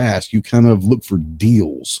years past. You kind of look for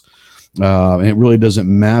deals. And it really doesn't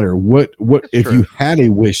matter what if you had a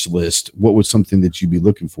wish list, what was something that you'd be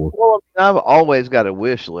looking for? Well, I've always got a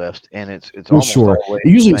wish list, and it's almost always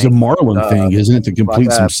usually it's a Marlin thing, isn't it, to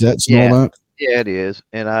complete some sets and all that? Yeah, it is.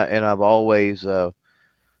 And I've always got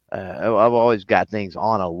things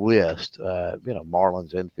on a list.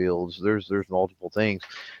 Marlins, infields. There's multiple things.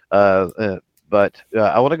 But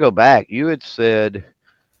I want to go back. You had said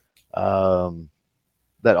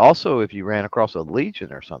that also if you ran across a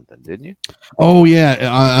Legion or something, didn't you? Oh yeah,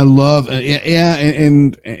 I love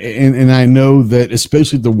and I know that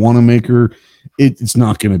especially the Wanamaker, it's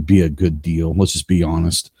not going to be a good deal. Let's just be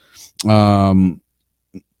honest.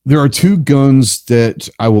 There are two guns that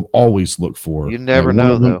I will always look for. You never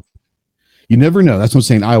know, though. You never know. That's what I'm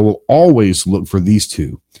saying. I will always look for these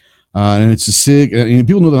two. And it's a SIG. And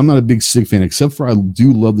people know that I'm not a big SIG fan, except for I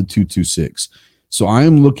do love the 226. So I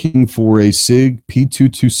am looking for a SIG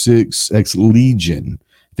P226X Legion.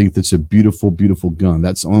 I think that's a beautiful, beautiful gun.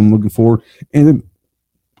 That's all I'm looking for. And then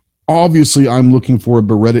obviously I'm looking for a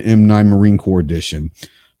Beretta M9 Marine Corps Edition.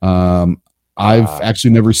 I've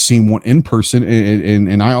actually never seen one in person,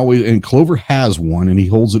 and Clover has one, and he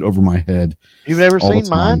holds it over my head. You've never seen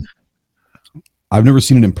mine? I've never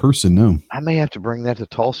seen it in person. No, I may have to bring that to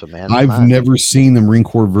Tulsa, man. I've never seen the Marine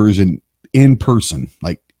Corps version in person.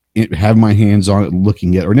 Like have my hands on it,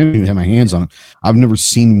 looking at, or never even have my hands on it. I've never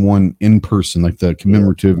seen one in person, like the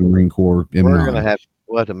commemorative Marine Corps. We'll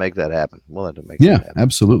have to make that happen. We'll have to make. Yeah, that happen.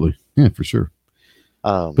 Absolutely. Yeah, for sure.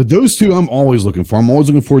 But those two I'm always looking for. I'm always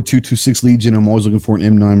looking for a 226 Legion. I'm always looking for an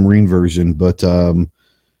M9 Marine version. But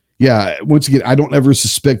once again, I don't ever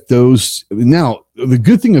suspect those. Now, the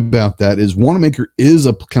good thing about that is Wanamaker is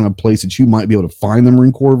a kind of place that you might be able to find the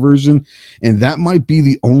Marine Corps version. And that might be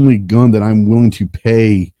the only gun that I'm willing to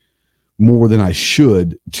pay more than I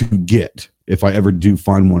should to get if I ever do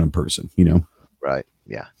find one in person, Right.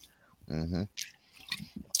 Yeah. Mm-hmm.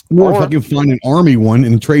 Or if I can find an Army one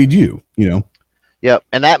and trade you. Yep.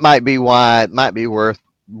 And that might be why it might be worth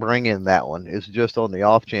bringing that one. It's just on the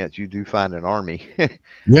off chance you do find an Army.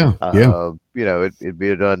 Yeah. It'd be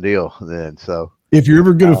a done deal then. So if you're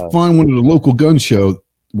ever going to find one at a local gun show,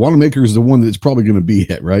 Wanamaker is the one that's probably going to be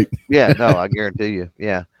it, right? Yeah. No, I guarantee you.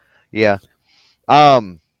 Yeah. Yeah.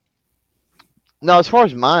 No, as far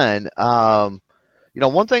as mine,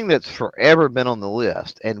 one thing that's forever been on the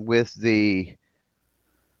list, and with the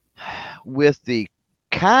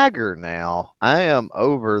Kiger now, I am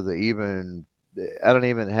over the even. I don't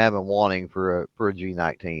even have a wanting for a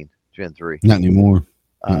G19 Gen 3. Not anymore.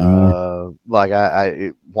 Not anymore.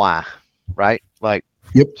 Like why, right? Like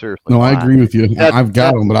Yep. seriously, No, I why? agree with you. That I've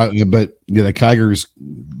got that them, but yeah, the Kiger's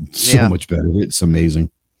so yeah. much better. It's amazing.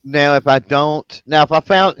 Now if I don't, now if I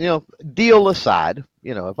found, deal aside,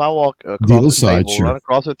 if I walk across Deal the aside, table, sure. run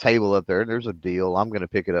across a table up there, and there's a deal, I'm going to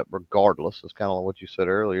pick it up regardless. That's kind of like what you said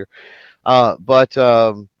earlier. Uh, but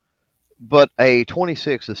um, but a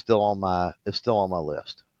 26 is still on my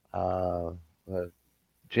list. Uh, uh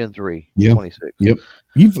Gen 3 Yeah. 26. Yep.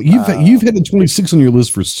 You've Uh, had the 26 on your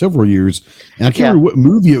list for several years, and I can't yeah, remember what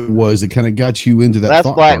movie it was that kind of got you into that that's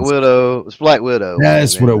thought Black process. Widow. It's Black Widow on the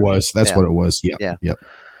That's what it Avenger. was. That's Yeah, what it was. Yep. yeah, Yep.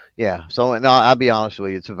 yeah. So no, I'll be honest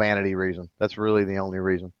with you, it's a vanity reason. That's really the only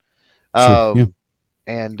reason. Sure. Yeah. Um,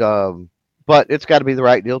 and but it's got to be the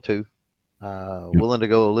right deal too. Yep. Willing to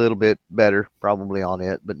go a little bit better probably on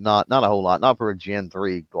it, but not a whole lot. Not for a Gen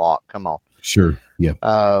 3 Glock. Come on. Sure. Yeah.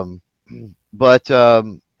 Um, but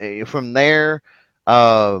from there,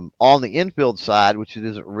 on the infield side, which it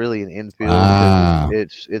isn't really an infield because Ah.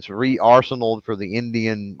 it's re-arsenaled for the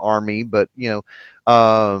Indian Army, but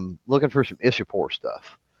looking for some Ishapore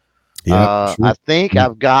stuff. Yep. I Sure. think Yeah.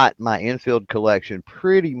 I've got my infield collection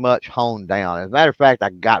pretty much honed down. As a matter of fact, I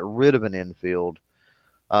got rid of an infield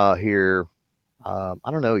here. I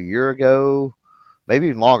don't know, a year ago, maybe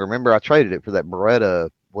even longer. Remember, I traded it for that Beretta,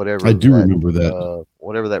 I do remember that.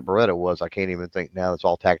 whatever that Beretta was. I can't even think now. It's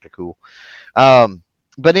all tactical. Um,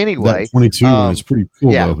 but That anyway, 22 one is um, pretty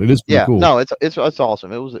cool, yeah, though. It is pretty yeah. cool. No, it's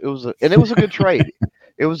awesome. And it was a good trade.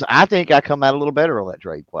 It was. I think I come out a little better on that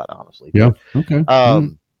trade, quite honestly. Yeah. Okay. All right.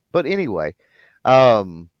 But anyway,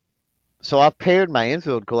 um, so I've pared my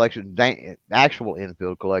infield collection, actual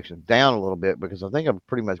infield collection, down a little bit because I think I've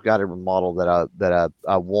pretty much got every model that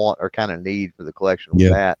I want or kind of need for the collection with Yeah.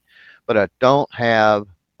 that. But I don't have.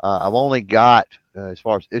 I've only got as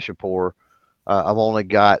far as Ishapore. I've only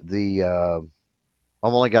got the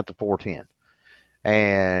 410,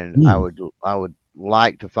 and Hmm. I would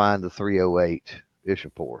like to find the 308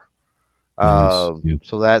 Ishapore. Nice. Yeah.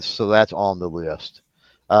 So that's on the list.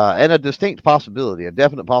 And a distinct possibility, a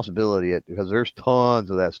definite possibility, because there's tons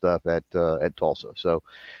of that stuff at Tulsa. So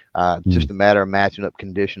it's Hmm. just a matter of matching up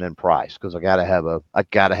condition and price because I gotta have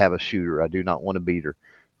a shooter. I do not want a beater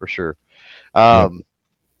for sure. Yep. Um,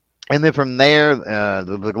 and then from there,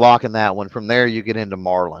 the Glock in that one. From there, you get into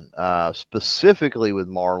Marlin. Specifically with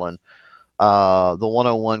Marlin, the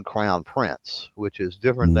 101 Crown Prince, which is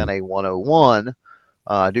different Hmm. than a 101.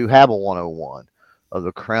 I do have a 101.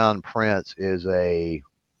 The Crown Prince is a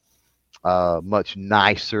much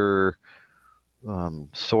nicer,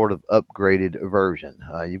 sort of upgraded version.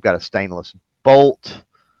 You've got a stainless bolt.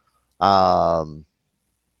 Um,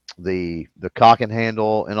 the cock and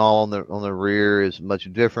handle and all on the rear is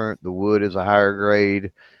much different. The wood is a higher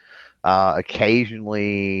grade.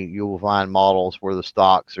 Occasionally, you will find models where the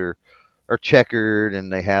stocks are checkered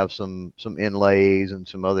and they have some inlays and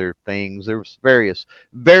some other things. There's various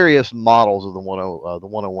models of the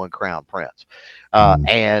 101 Crown Prince, Hmm.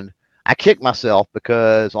 and I kicked myself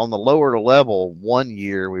because on the lower level one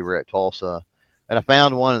year we were at Tulsa. And I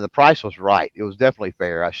found one, and the price was right. It was definitely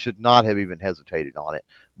fair. I should not have even hesitated on it,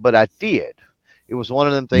 but I did. It was one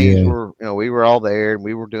of them things Yeah. where we were all there and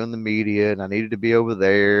we were doing the media, and I needed to be over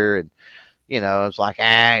there, and it's like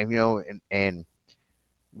and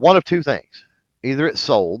one of two things: either it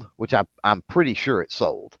sold, which I'm pretty sure it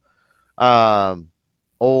sold, um,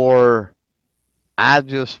 or I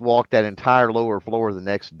just walked that entire lower floor the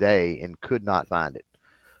next day and could not find it.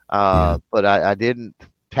 Yeah. But I didn't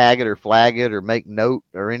tag it or flag it or make note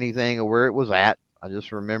or anything of where it was at. I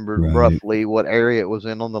just remembered Right. roughly what area it was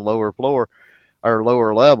in on the lower floor or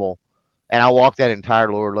lower level. And I walked that entire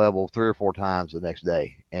lower level 3 or 4 times the next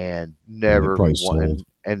day and Yeah. They never probably won sold.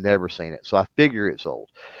 and never seen it. So I figure it sold.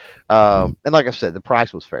 Yeah. And like I said, the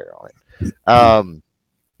price was fair on it.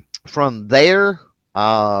 From there,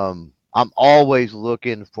 I'm always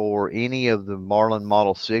looking for any of the Marlin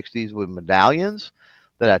Model 60s with medallions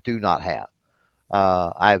that I do not have.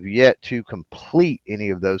 I have yet to complete any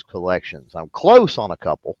of those collections. I'm close on a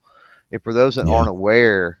couple. And for those that Yeah. aren't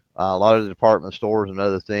aware, a lot of the department stores and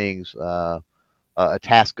other things,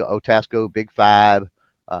 Otasco, Big Five,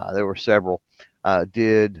 there were several,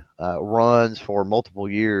 did runs for multiple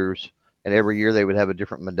years, and every year they would have a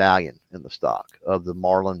different medallion in the stock of the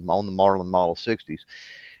Marlin on the Marlin Model 60s.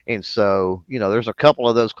 And so, there's a couple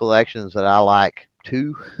of those collections that I like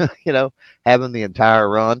too, having the entire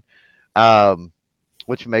run, um,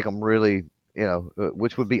 which make them really.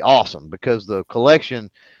 which would be awesome because the collection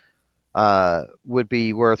would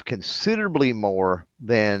be worth considerably more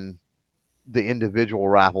than the individual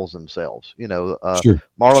rifles themselves. Sure,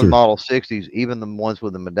 Marlin sure. Model 60s, even the ones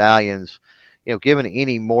with the medallions, given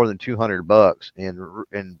any more than $200,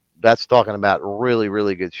 and that's talking about really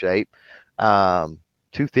really good shape.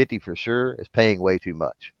 250 for sure is paying way too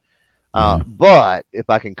much. Yeah, But if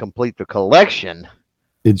I can complete the collection,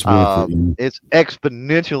 it's worth it. it's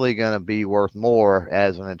exponentially going to be worth more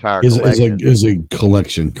as an entire Is a collection is a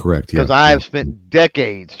collection correct? because Yeah, I yeah, have spent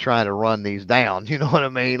decades trying to run these down. You know what I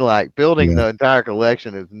mean? Like building yeah, the entire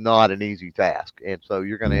collection is not an easy task, and so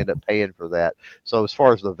you're going to yeah. end up paying for that. So as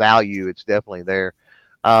far as the value, it's definitely there.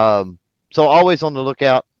 Um, so always on the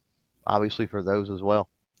lookout, obviously for those as well.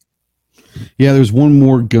 Yeah, there's one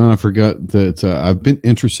more gun I forgot that I've been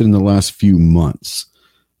interested in the last few months.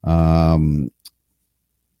 Um,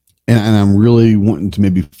 and I'm really wanting to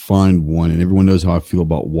maybe find one. And everyone knows how I feel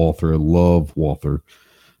about Walther. I love Walther.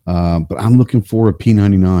 But I'm looking for a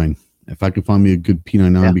P99. If I can find me a good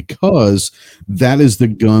P99, Yeah. because that is the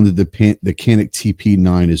gun that the Canik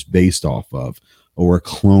TP9 is based off of, or a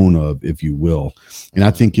clone of, if you will. And I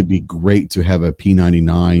Mm-hmm. think it'd be great to have a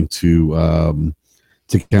P99 to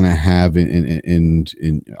kind of have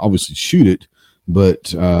and obviously shoot it,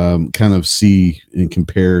 but kind of see and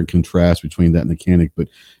compare and contrast between that and the Canik. But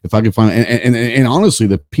if I can find, and honestly,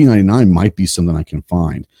 the P99 might be something I can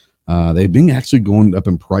find. They've been actually going up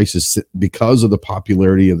in prices because of the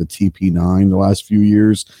popularity of the TP9 the last few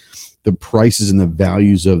years. The prices and the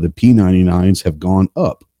values of the P99s have gone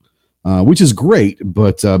up, which is great,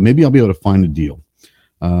 but maybe I'll be able to find a deal.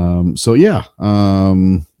 So yeah,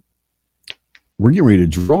 we're getting ready to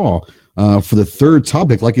draw for the third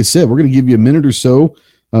topic. Like I said, we're going to give you a minute or so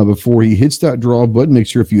before he hits that draw button. Make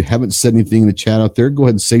sure if you haven't said anything in the chat out there, go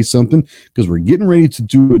ahead and say something, because we're getting ready to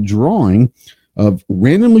do a drawing of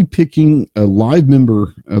randomly picking a live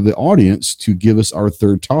member of the audience to give us our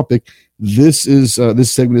third topic. This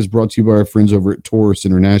segment is brought to you by our friends over at Taurus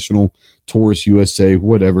International, Taurus USA,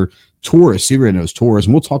 whatever. Taurus, everybody knows Taurus,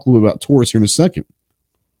 and we'll talk a little bit about Taurus here in a second.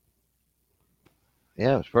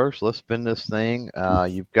 Yeah. First, let's spin this thing.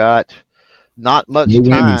 You've got not No much whammies.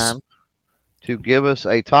 time to give us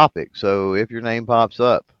a topic. So if your name pops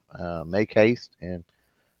up, make haste and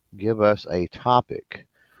give us a topic.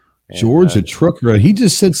 And George, the trucker, he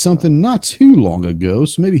just said something not too long ago,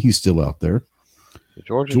 so maybe he's still out there. the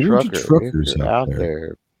Georgia Georgia trucker, if trucker's you're out out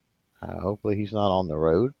there. there, hopefully he's not on the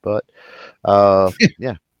road, but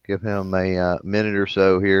yeah, give him a minute or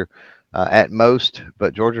so here at most.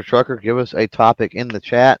 But Georgia trucker, give us a topic in the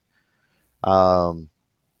chat. Um,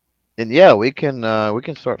 and yeah, we can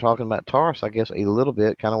start talking about Taurus, I guess, a little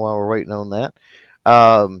bit, kind of while we're waiting on that.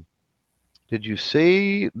 Um, did you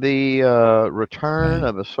see the return I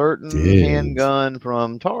of a certain did. handgun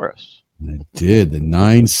from Taurus? I did. The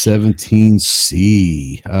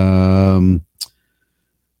 917C,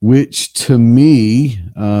 which to me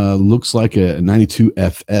looks like a 92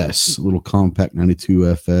 FS, a little compact 92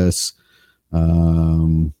 FS,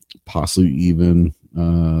 possibly even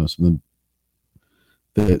something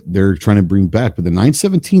that they're trying to bring back. But the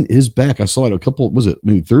 917 is back. I saw it a couple, was it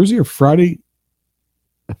maybe Thursday or Friday?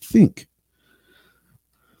 I think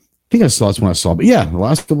I saw that's when I saw, but yeah, the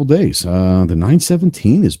last couple of days, the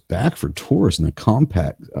 917 is back for Taurus in the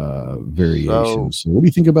compact variation. So So, what do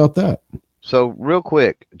you think about that? So real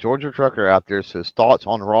quick, Georgia Trucker out there says thoughts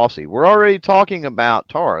on Rossi. We're already talking about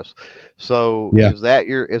Taurus. So Yeah, is that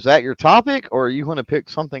your topic, or are you going to pick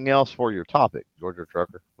something else for your topic, Georgia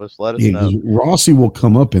Trucker? Let's let us yeah, know. because Rossi will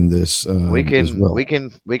come up in this We as can well. we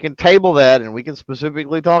can we can table that, and we can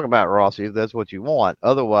specifically talk about Rossi if that's what you want.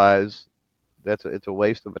 Otherwise, it's a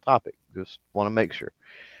waste of a topic. Just want to make sure.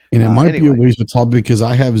 And it might be a Anyway, waste of topic because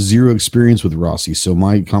I have zero experience with Rossi. So,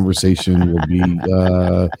 my conversation will be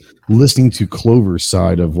listening to Clover's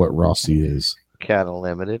side of what Rossi is. kind of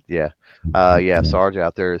limited. Yeah. Yeah. Yeah. Sarge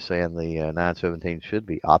out there is saying the 917 should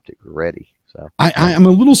be optic ready. So I am a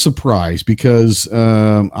little surprised because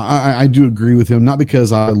I do agree with him, not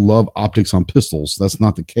because I love optics on pistols. That's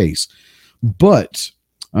not the case. But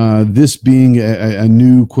this being a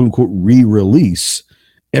new quote unquote re release,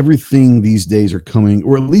 everything these days are coming,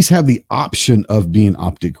 or at least have the option of being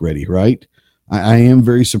optic ready, right? I am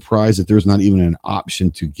very surprised that there's not even an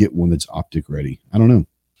option to get one that's optic ready. I don't know.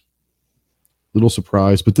 Little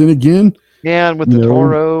surprised. But then again, yeah, and with you the know,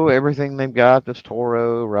 Toro, everything they've got, this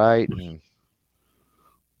Toro, right? And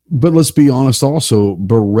but let's be honest also,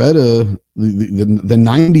 Beretta, the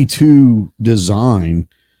 92 design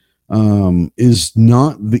is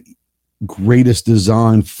not the greatest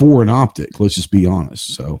design for an optic. Let's just be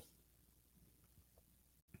honest. So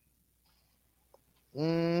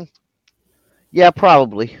Mm, yeah,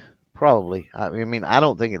 probably, probably. I mean, I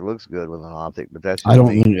don't think it looks good with an optic, but that's just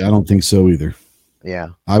me. I don't think so either. Yeah,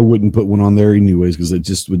 I wouldn't put one on there anyways because it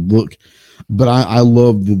just would look. But I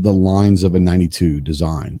love the lines of a 92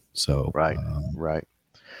 design. So right, right.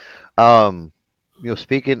 Um,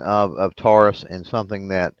 speaking of Taurus and something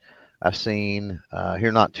that I seen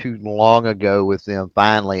here not too long ago with them,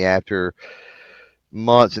 finally after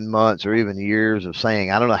months and months or even years of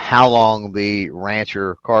saying, I don't know how long the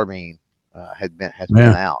Rancher carbine has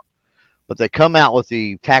been yeah, out, but they come out with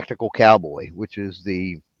the Tactical Cowboy, which is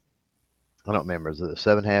the, I don't remember, is it a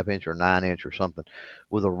 7.5 inch or 9 inch or something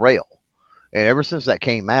with a rail. And ever since that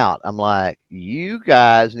came out, I'm like, you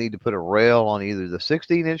guys need to put a rail on either the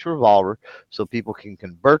 16-inch revolver so people can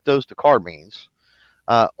convert those to carbines,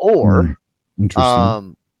 or mm, interesting.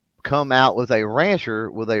 um, come out with a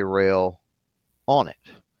Rancher with a rail on it.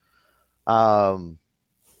 Um,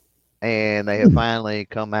 and they have Hmm, finally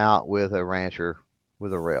come out with a Rancher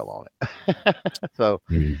with a rail on it. so,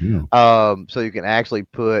 there you go. so you can actually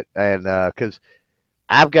put, and because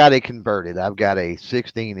I've got it converted. I've got a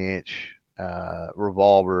 16-inch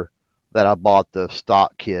revolver that I bought the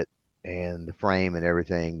stock kit and the frame and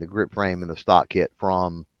everything, the grip frame and the stock kit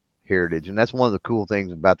from Heritage. And that's one of the cool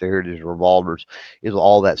things about the Heritage revolvers is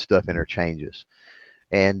all that stuff interchanges.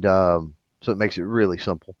 And so it makes it really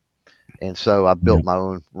simple. And so I Yeah, built my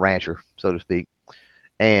own rancher, so to speak.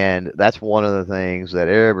 And that's one of the things that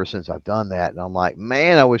ever since I've done that, and I'm like,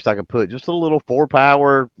 man, I wish I could put just a little 4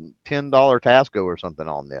 power $10 Tasco or something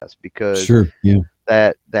on this because sure. Yeah,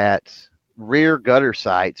 that rear gutter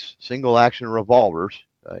sights, single action revolvers.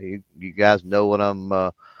 You guys know what I'm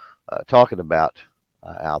talking about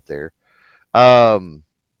out there. Um,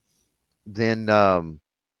 then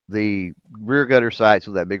the rear gutter sights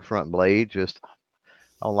with that big front blade, just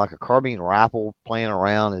on like a carbine rifle playing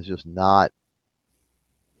around is just not.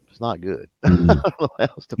 It's not good. I mm, don't know how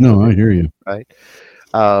else to put no, it, I hear you. right?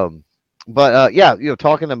 Um, but yeah,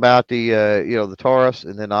 talking about the the Taurus,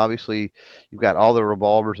 and then obviously you've got all the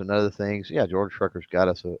revolvers and other things. Yeah, George Trucker's got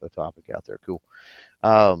us a topic out there. Cool.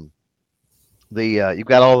 Um, the you've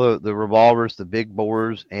got all the revolvers, the big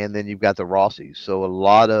bores, and then you've got the Rossies. So a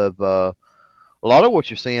lot of what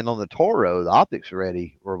you're seeing on the Toro, the optics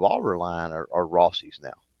ready revolver line are Rossies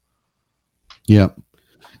now. Yeah,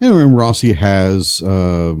 and Rossi has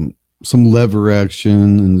some lever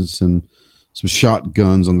action and some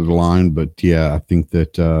shotguns under the line, but yeah, I think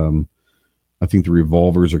the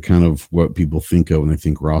revolvers are kind of what people think of when they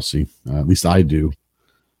think Rossi. At least I do.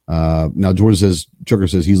 Now Jordan says Trucker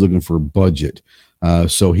says he's looking for a budget.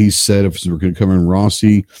 So he said if we're going to cover in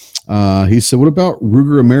Rossi, he said, what about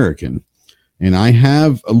Ruger American? And I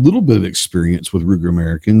have a little bit of experience with Ruger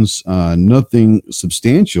Americans, nothing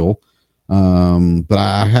substantial, but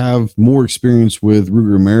I have more experience with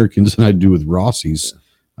Ruger Americans than I do with Rossi's.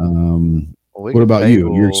 Well, we What can about you?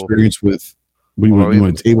 Your table. experience with what do you Well, want? You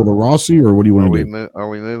want to table the Rossi, or what do you want to do? are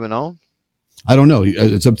we moving on? I don't know.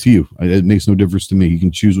 It's up to you. It makes no difference to me. You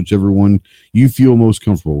can choose whichever one you feel most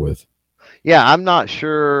comfortable with. Yeah, I'm not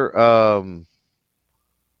sure.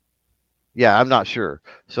 Yeah, I'm not sure.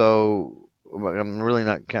 So I'm really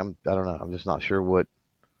not. I don't know. I'm just not sure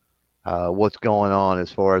what's going on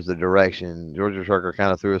as far as the direction. Georgia Trucker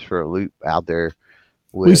kind of threw us for a loop out there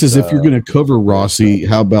Well, he with says if you're going to cover with this. Rossi,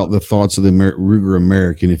 how about the thoughts of the Ruger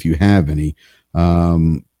American, if you have any?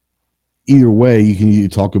 Um, Either way, you can either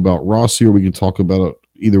talk about Rossi or we can talk about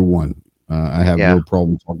either one. I have Yeah, no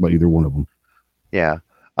problem talking about either one of them. yeah.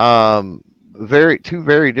 Very two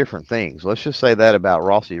very different things. Let's just say that about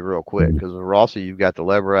Rossi real quick, Mhm. because with Rossi you've got the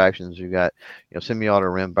lever actions, you've got semi-auto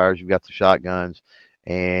rimfires, you've got the shotguns,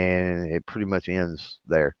 and it pretty much ends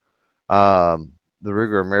there. The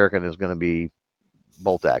Ruger American is going to be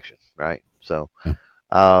bolt action, right? So, Yeah.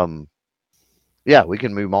 um, yeah, we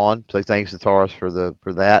can move on. Say thanks to Taurus for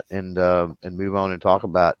that, and move on and talk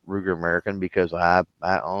about Ruger American because I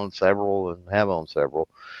own several and have owned several.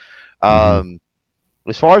 Mm-hmm. Um,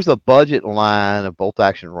 as far as the budget line of bolt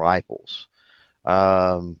action rifles,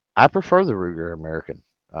 I prefer the Ruger American.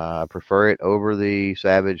 I prefer it over the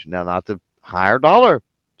Savage. Now, not the higher dollar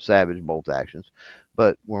Savage bolt actions,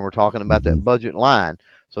 but when we're talking about Mm-hmm. that budget line,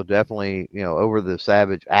 so definitely over the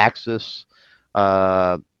Savage Axis.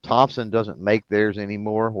 Thompson doesn't make theirs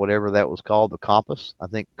anymore. Whatever that was called, the Compass. I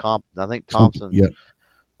think Thompson. Yep.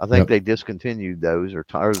 I think Yep. they discontinued those, or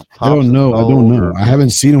I don't Thompson know. I don't sold, know. or I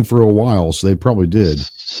haven't seen them for a while, so they probably did.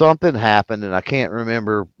 something happened, and I can't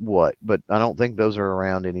remember what. But I don't think those are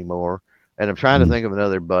around anymore. and I'm trying to think of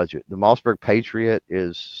another budget. The Mossberg Patriot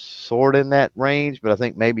is sort of in that range, but I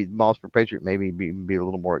think maybe the Mossberg Patriot maybe be a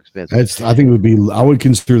little more expensive. I think it would be. I would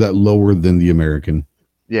consider that lower than the American.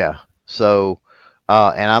 Yeah. So,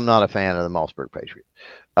 and I'm not a fan of the Mossberg Patriot.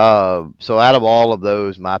 So out of all of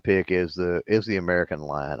those, my pick is the American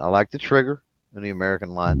line. I like the trigger in the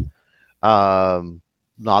American line.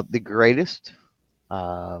 Not the greatest,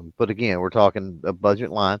 but again, we're talking a budget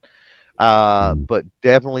line. But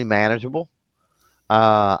definitely manageable.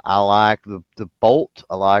 I like the bolt.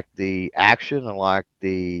 I like the action. I like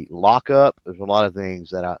the lockup. There's a lot of things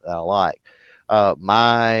that I like.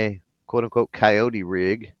 My quote unquote coyote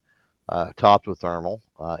rig, topped with thermal,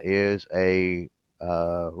 is a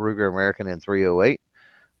Ruger American in 308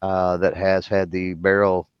 that has had the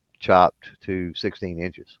barrel chopped to 16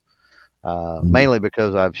 inches. Mainly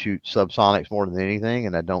because I've shoot subsonics more than anything,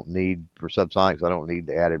 and I don't need for subsonics. I don't need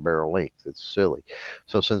the added barrel length. It's silly.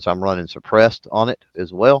 So since I'm running suppressed on it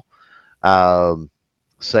as well,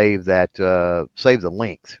 save the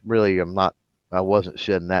length. Really, I wasn't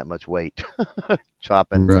shedding that much weight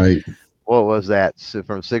chopping. Right. What was that? So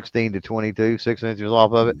from 16 to 22, 6 inches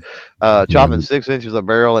off of it. Chopping 6 inches of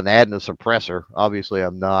barrel and adding a suppressor. Obviously,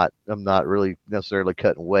 I'm not really necessarily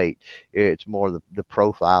cutting weight. It's more the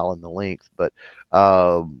profile and the length. But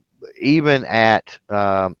even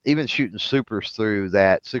even shooting supers through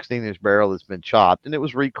that 16-inch barrel that's been chopped, and it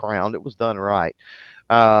was recrowned, it was done right.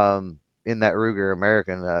 In that Ruger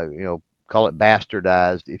American, call it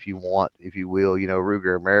bastardized if you want, if you will,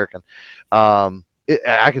 Ruger American.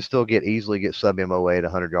 I can still easily get sub MOA at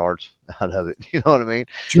 100 yards out of it. You know what I mean?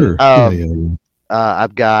 Sure.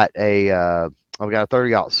 I've got a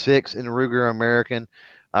 30-06 in the Ruger American,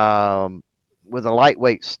 with a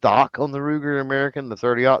lightweight stock on the Ruger American. The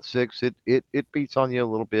 30-06, it beats on you a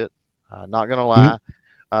little bit. Not gonna lie.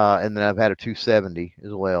 And then I've had a 270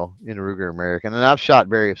 as well in the Ruger American, and I've shot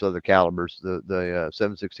various other calibers. The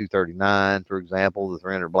 7.62 for example, the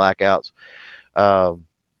 300 blackouts.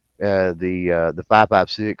 The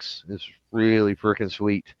 5.56 is really freaking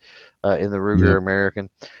sweet in the Ruger American.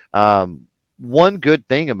 One good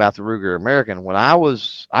thing about the Ruger American,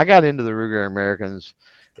 I got into the Ruger Americans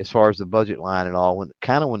as far as the budget line and all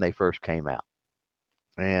when they first came out,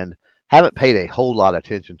 and haven't paid a whole lot of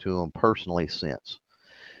attention to them personally since.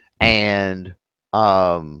 And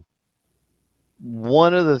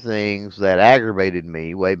one of the things that aggravated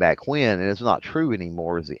me way back when, and it's not true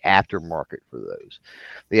anymore, is the aftermarket for those.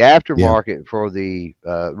 The aftermarket for the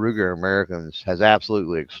Ruger Americans has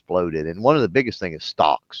absolutely exploded. And one of the biggest things is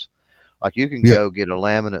stocks. Like you can go get a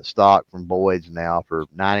laminate stock from Boyd's now for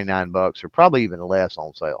 $99 or probably even less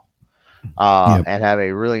on sale. And have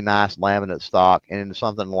a really nice laminate stock and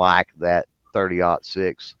something like that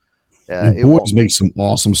 30-06. Boyd's make some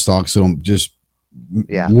awesome stocks that just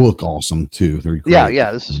look awesome too. They're great.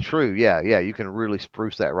 Yeah, this is true. Yeah, you can really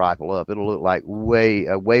spruce that rifle up. It'll look like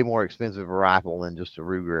a way more expensive rifle than just a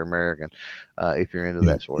Ruger American, if you're into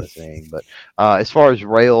that sort of thing. But as far as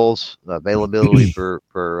rails, availability for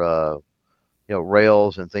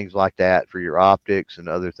rails and things like that for your optics and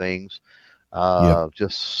other things,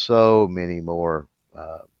 just so many more.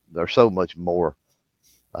 There's so much more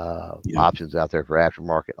options out there for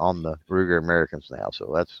aftermarket on the Ruger Americans now.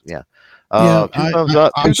 So that's two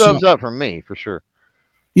thumbs up from me for sure.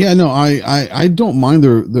 Yeah, no, I don't mind the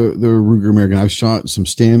Ruger American. I've shot some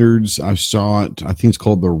standards. I think it's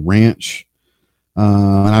called the Ranch,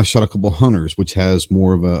 and I've shot a couple of Hunters, which has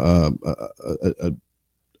more of a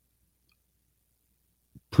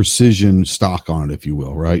precision stock on it, if you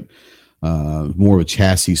will, right? More of a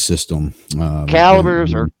chassis system.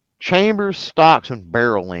 Calibers are chambers, stocks, and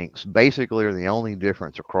barrel lengths basically are the only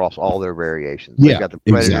difference across all their variations. They've got the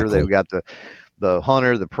Predator, they've got the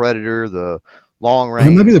Hunter, the Predator, the long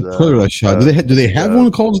range. Maybe the Predator I shot. Do they have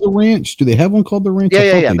one called the Ranch? Do they have one called the Ranch?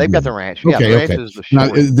 Yeah. They've got the Ranch. Okay. Is the now,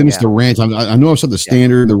 then it's the Ranch. I know I've shot the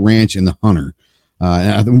Standard, the Ranch, and the Hunter.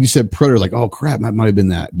 And when you said Predator, like, oh crap, that might have been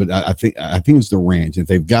that. But I think it's the Ranch. If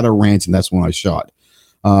they've got a Ranch, and that's one I shot.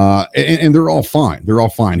 And they're all fine. They're all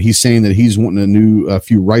fine. He's saying that he's wanting a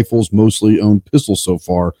few rifles, mostly owned pistols so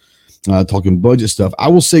far. Talking budget stuff. I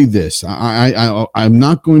will say this: I'm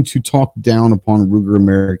not going to talk down upon Ruger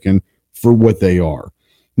American for what they are.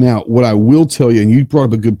 Now, what I will tell you, and you brought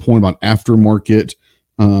up a good point about aftermarket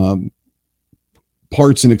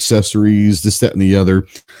parts and accessories, this, that, and the other.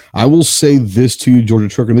 I will say this to you, Georgia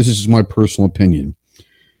Trucker, and this is just my personal opinion.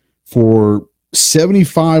 For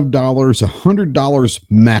 $75, $100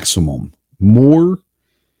 maximum, more,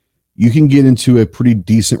 you can get into a pretty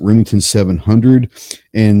decent Remington 700.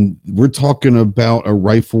 And we're talking about a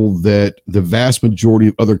rifle that the vast majority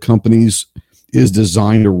of other companies is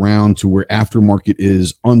designed around to where aftermarket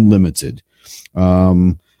is unlimited.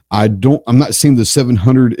 I'm not saying the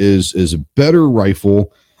 700 is a better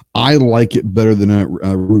rifle. I like it better than a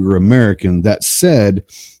Ruger American. That said,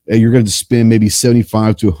 you're going to spend maybe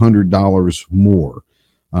 $75 to $100 more.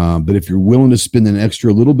 But if you're willing to spend an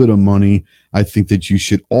extra little bit of money, I think that you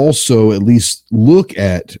should also at least look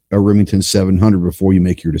at a Remington 700 before you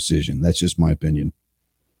make your decision. That's just my opinion.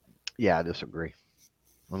 Yeah, I disagree.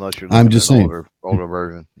 Unless you're I'm looking at just an saying. older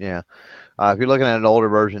version. Yeah. If you're looking at an older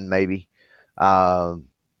version, maybe. Um,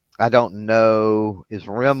 I don't know. Is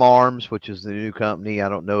Rim Arms, which is the new company, I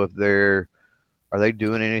don't know if are they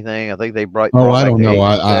doing anything? I think they Oh, brought I back don't the know.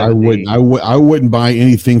 H70. I wouldn't buy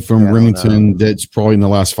anything from Yeah, I don't know. Remington that's probably in the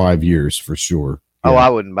last 5 years for sure. Oh, Yeah, I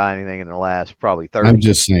wouldn't buy anything in the last probably I'm 30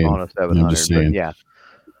 just saying. on a I'm just 700. But saying. yeah.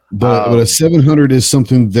 But a Um, 700 is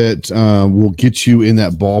something that will get you in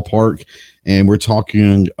that ballpark, and we're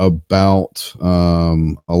talking about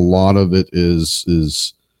a lot of it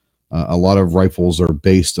is a lot of rifles are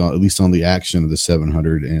based on at least on the action of the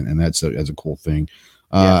 700, and that's a cool thing.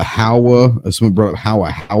 yeah. Howa, someone brought up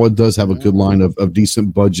Howa. Howa does have a good Mhm. line of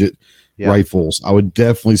decent budget Yeah. rifles. I would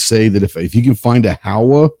definitely say that if you can find a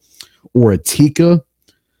Howa or a Tika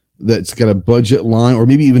that's got a budget line, or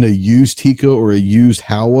maybe even a used Tika or a used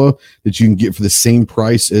Howa that you can get for the same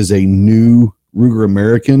price as a new Ruger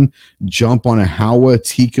American, jump on a Howa,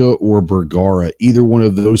 Tika, or Bergara. Either one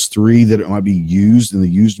of those three that it might be used in the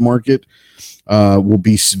used market will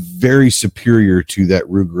be very superior to that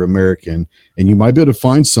Ruger American, and you might be able to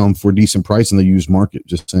find some for a decent price in the used market.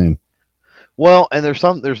 Just saying. Well, and there's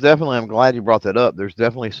definitely, I'm glad you brought that up. There's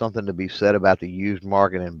definitely something to be said about the used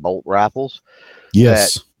market and bolt rifles that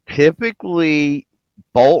Yes. typically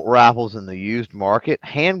bolt rifles in the used market,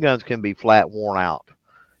 handguns can be flat worn out.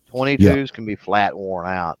 Yeah. 22s can be flat worn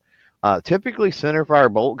out. Typically,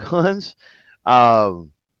 centerfire bolt guns,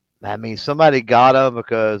 um, I mean, somebody got them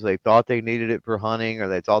because they thought they needed it for hunting, or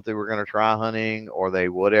they thought they were going to try hunting, or they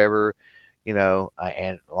whatever, and a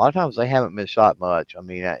lot of times they haven't been shot much. I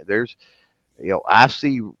mean, there's, I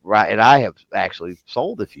see, right, and I have actually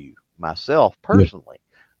sold a few myself Yeah. personally,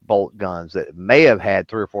 bolt guns that may have had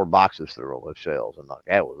 3 or 4 boxes through them with shells, and like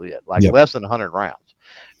that was it, like Yeah. less than 100 rounds.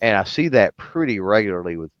 And I see that pretty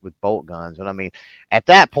regularly with bolt guns. And I mean, at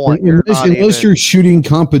that point, you're not Unless you're even, shooting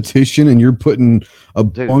competition and you're putting a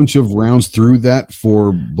dude. bunch of rounds through that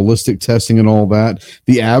for ballistic testing and all that,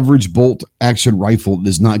 the average bolt action rifle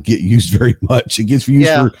does not get used very much. It gets used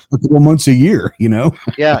Yeah, for a couple of months a year, you know?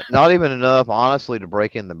 yeah, not even enough, honestly, to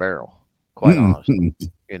break in the barrel. Quite Mm-mm, honestly,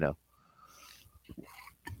 mm-mm. you know.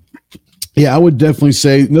 Yeah, I would definitely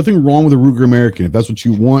say nothing wrong with a Ruger American. If that's what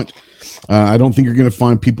you want, I don't think you're going to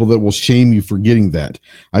find people that will shame you for getting that.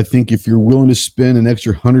 I think if you're willing to spend an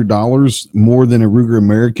extra $100 more than a Ruger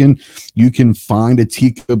American, you can find a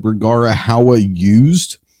Tika Bergara Howa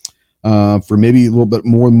used for maybe a little bit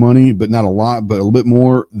more money, but not a lot, but a little bit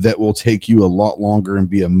more that will take you a lot longer and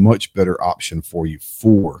be a much better option for you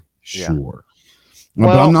for Yeah. sure. But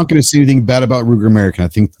I'm Well, not going to say anything bad about Ruger American. I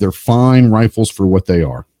think they're fine rifles for what they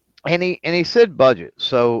are. and he said budget.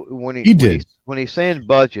 So He did. when he's saying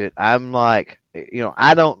budget, I'm like,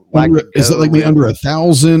 I don't like to Is it go like me with. under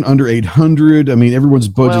 1,000, under 800? I mean, everyone's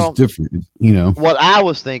budget's Well, different, you know. what I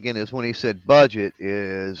was thinking is when he said budget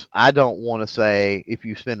is I don't want to say if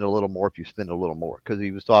you spend a little more, if you spend a little more, because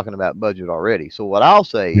he was talking about budget already. So what I'll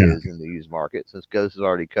say Yeah. is in the used market, since Ghost has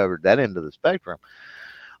already covered that end of the spectrum,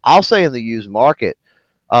 I'll say in the used market,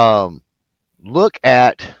 um, look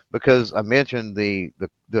at, because I mentioned the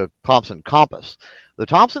Thompson Compass. The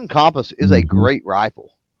Thompson Compass is a Hmm. great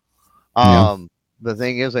rifle. Yeah. The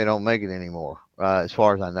thing is, they don't make it anymore, as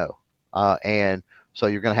far as I know. And so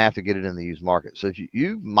you're going to have to get it in the used market. So if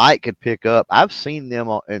you might could pick up, I've seen them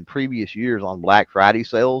in previous years on Black Friday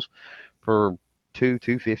sales for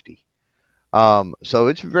 250. So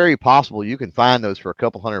it's very possible you can find those for a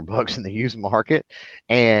couple $100 in the used market,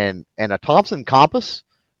 and a Thompson Compass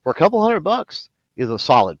for a couple $100 is a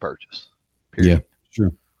solid purchase. Yeah. Period.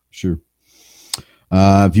 Sure. Sure.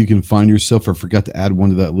 If you can find yourself, I forgot to add one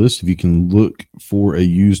to that list. If you can look for a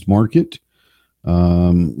used market,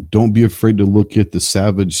 don't be afraid to look at the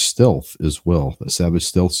Savage Stealth as well. The Savage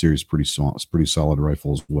Stealth series is pretty solid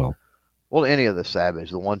rifle as well. Well, any of the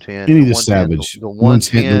Savage, the 110, Any the of the 110, Savage the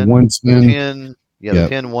 110, the 110, the 110, 10, yeah, the yeah,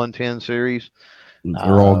 10 110 series.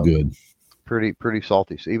 they're all Uh, good. pretty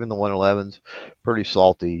salty. So even the 111s, pretty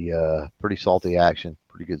salty action,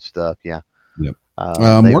 pretty good stuff. Yeah. Yep. They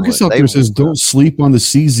will Marcus out they there will says, move don't up. sleep on the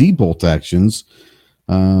CZ bolt actions.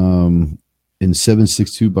 In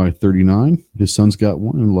 7.62 by 39. His son's got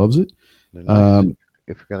one and loves it. They're nice. Um,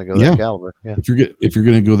 if you're going to go that Yeah. caliber. Yeah. If you're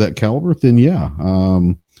going to go that caliber, then yeah.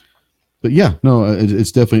 But yeah, no,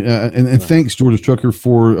 it's definitely and thanks Georgia Trucker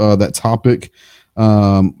for that topic.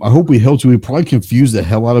 I hope we helped you. We probably confused the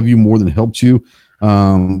hell out of you more than helped you.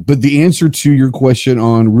 But the answer to your question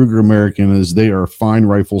on Ruger American is they are fine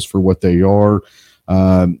rifles for what they are.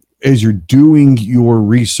 As you're doing your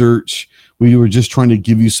research, we were just trying to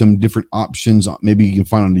give you some different options. Maybe you can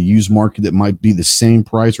find on the used market that might be the same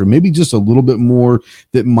price, or maybe just a little bit more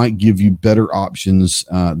that might give you better options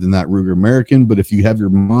than that Ruger American. But if you have your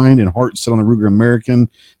mind and heart set on the Ruger American,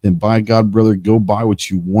 then by God, brother, go buy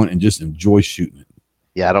what you want and just enjoy shooting it.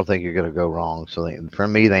 Yeah, I don't think you're going to go wrong. So for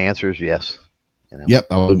me, the answer is yes. Yep,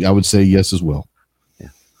 I would say yes as well. Yeah.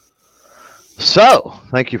 So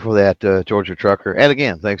thank you for that, Georgia Trucker. And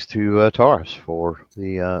again, thanks to Taurus for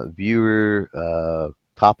the viewer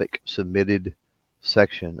topic submitted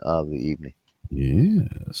section of the evening.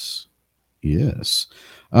 Yes.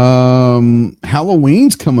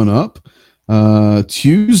 Halloween's coming up.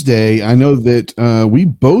 Tuesday, I know that we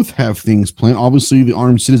both have things planned. Obviously, the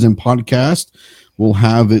Armed Citizen podcast will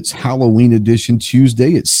have its Halloween edition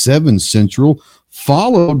Tuesday at 7 Central,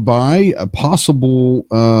 followed by a possible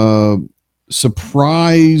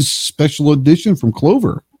surprise special edition from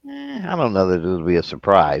Clover. I don't know that it'll be a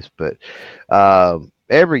surprise, but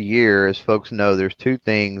every year, as folks know, there's two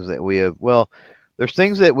things that we have. Well, there's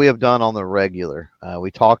things that we have done on the regular.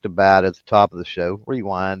 We talked about at the top of the show.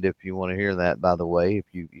 Rewind if you want to hear that, by the way, if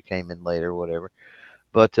you came in later or whatever.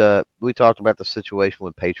 But we talked about the situation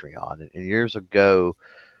with Patreon. And years ago,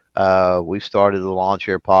 we started the lawn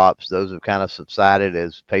chair pops. Those have kind of subsided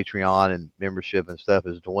as Patreon and membership and stuff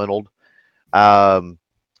has dwindled.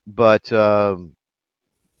 But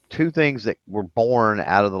two things that were born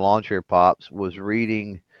out of the lawn chair pops was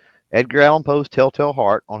reading Edgar Allan Poe's Telltale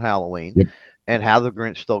Heart on Halloween. Yep. And How the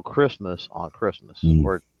Grinch Stole Christmas on Christmas,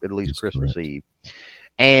 or at least That's Christmas correct. Eve.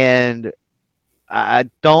 And I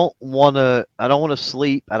don't want to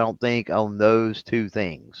sleep, I don't think, on those two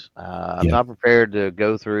things. I'm not prepared to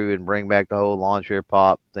go through and bring back the whole lawn chair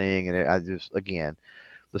pop thing. And I just, again,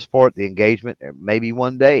 the sport, the engagement, maybe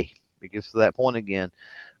one day it gets to that point again,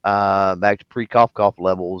 back to pre-cough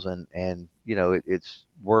levels. And it's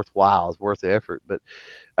worthwhile. It's worth the effort.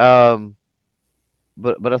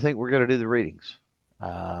 But I think we're going to do the readings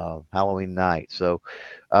Halloween night. So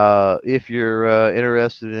if you're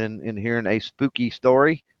interested in hearing a spooky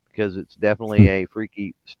story, because it's definitely a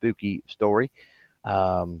freaky, spooky story,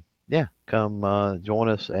 come join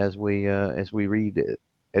us as we read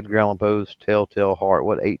Edgar Allan Poe's Telltale Heart.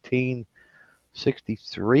 What,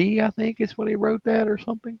 1863? I think is when he wrote that, or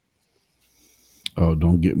something. Oh,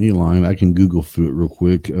 don't get me lying. I can Google through it real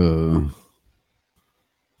quick.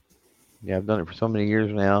 Yeah, I've done it for so many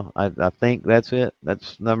years now. I think that's it.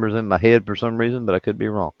 That's numbers in my head for some reason, but I could be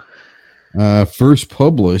wrong. First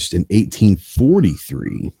published in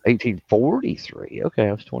 1843. 1843. Okay,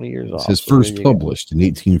 I was 20 years off. It says first published in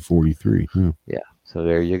 1843. Yeah, so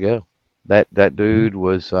there you go. That dude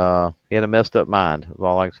was he had a messed up mind. Is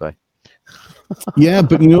all I can say. Yeah,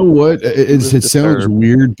 but you know what? It sounds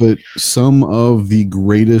weird, but some of the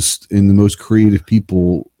greatest and the most creative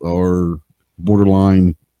people are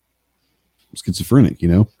borderline schizophrenic,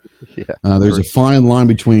 Yeah. There's a fine line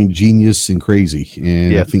between genius and crazy,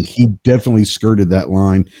 and I think he definitely skirted that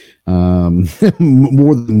line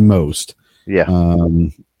more than most. Yeah.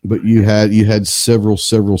 But you had several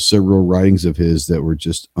writings of his that were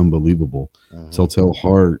just unbelievable. Telltale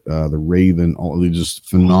Heart, The Raven, all just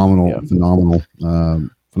phenomenal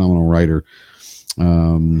writer.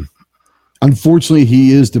 Unfortunately,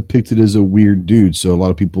 he is depicted as a weird dude, so a lot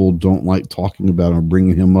of people don't like talking about him or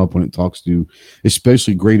bringing him up when it talks to,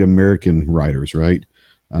 especially great American writers, right?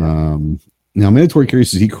 Now, Mandatory Carry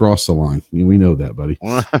says he crossed the line. I mean, we know that, buddy.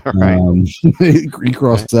 Right. He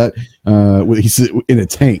crossed that. He said in a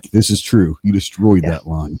tank. This is true. You destroyed that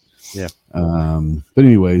line. Yeah.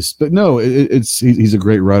 But no, he's a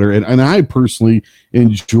great writer, and I personally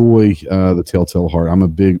enjoy the Telltale Heart. I'm a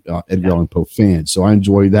big Edgar Allan Poe fan, so I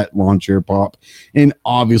enjoy that lawn chair pop. And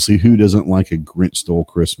obviously, who doesn't like A Grinch Stole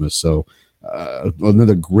Christmas? So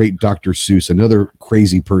another great Dr. Seuss, another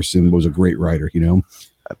crazy person, was a great writer.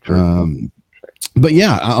 That's true. But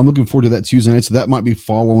yeah, I'm looking forward to that Tuesday night. So that might be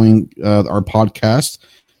following our podcast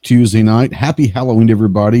Tuesday night. Happy Halloween,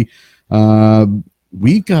 everybody.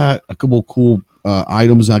 We got a couple cool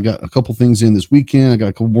items. I got a couple things in this weekend. I got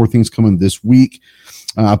a couple more things coming this week.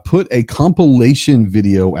 I put a compilation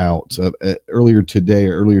video out earlier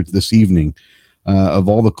this evening of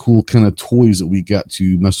all the cool kind of toys that we got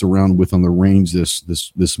to mess around with on the range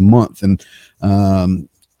this month. And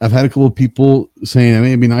I've had a couple of people saying, I mean,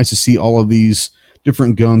 it'd be nice to see all of these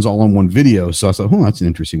different guns all in one video. So I thought, oh, that's an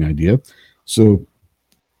interesting idea. So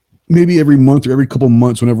maybe every month or every couple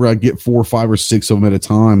months, whenever I get 4 or 5 or 6 of them at a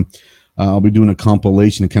time, I'll be doing a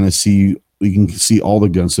compilation to kind of see, we can see all the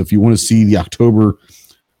guns. So if you want to see the October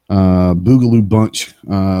Boogaloo Bunch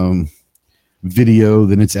video,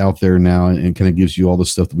 then it's out there now, and kind of gives you all the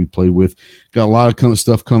stuff that we played with. Got a lot of kind of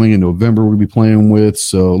stuff coming in November we'll be playing with,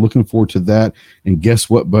 so looking forward to that. And guess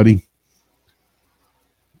what, buddy?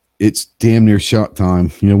 It's damn near shot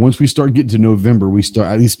time. You know, once we start getting to November, we start,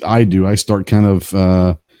 at least I do, I start kind of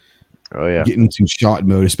getting into shot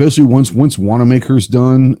mode, especially once Wanamaker's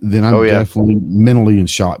done, then I'm definitely mentally in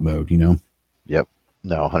shot mode, you know? Yep.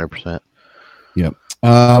 No, 100%. Yep.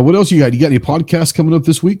 What else you got? You got any podcasts coming up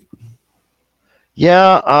this week?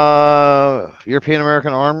 Yeah, European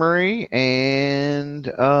American Armory and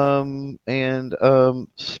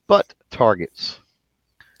Sput Targets.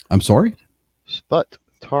 I'm sorry? Sput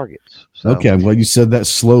Targets. So, okay, I'm glad you said that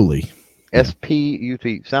slowly.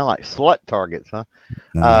 SPUT. Sound like slut targets, huh?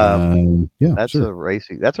 Yeah, that's a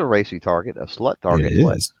racy target. A slut target.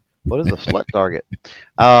 Yeah, What is a slut target?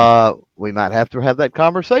 We might have to have that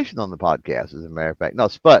conversation on the podcast, as a matter of fact. No,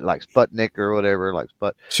 Sput, like Sputnik or whatever, like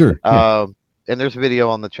Sput. Sure. And there's a video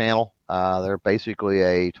on the channel. They're basically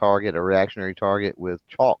a target, a reactionary target with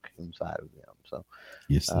chalk inside of them. So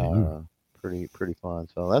yes, pretty fun.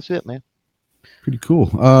 So that's it, man. Pretty cool.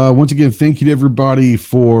 Once again, thank you to everybody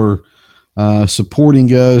for supporting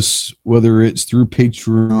us, whether it's through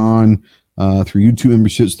Patreon, through YouTube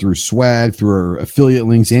memberships, through swag, through our affiliate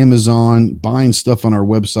links, Amazon, buying stuff on our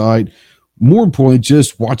website. More importantly,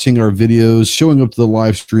 just watching our videos, showing up to the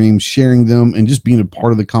live stream, sharing them, and just being a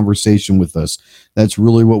part of the conversation with us. That's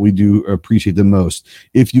really what we do appreciate the most.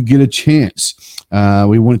 If you get a chance,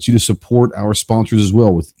 we want you to support our sponsors as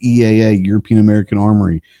well with EAA, European American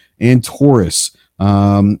Armory, and Taurus.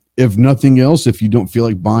 If nothing else, if you don't feel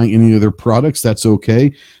like buying any of their products, that's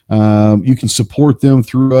okay. You can support them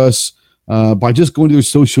through us by just going to their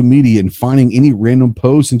social media and finding any random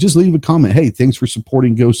post and just leave a comment. Hey, thanks for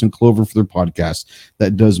supporting Ghost and Clover for their podcast.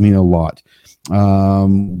 That does mean a lot.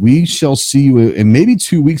 We shall see you in maybe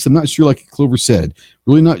 2 weeks. I'm not sure, like Clover said,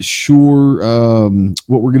 really not sure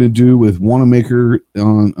what we're going to do with Wanamaker.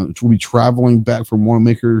 We'll be traveling back from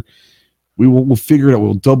Wanamaker. We'll figure it out.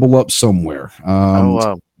 We'll double up somewhere.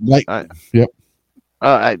 Yep.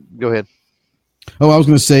 Go ahead. Oh, I was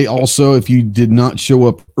going to say also, if you did not show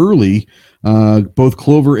up early, both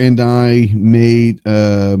Clover and I made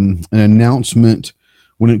an announcement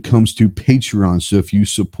when it comes to Patreon. So if you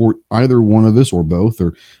support either one of us or both,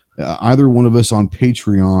 or either one of us on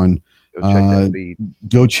Patreon,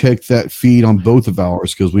 go check that feed on both of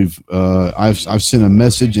ours, because I've sent a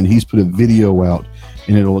message and he's put a video out,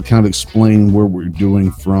 and it'll kind of explain where we're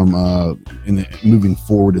doing from moving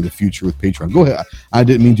forward in the future with Patreon. Go ahead. I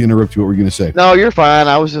didn't mean to interrupt you. What were you going to say? No, you're fine.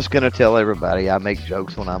 I was just going to tell everybody I make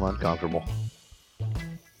jokes when I'm uncomfortable.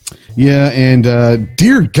 Yeah, and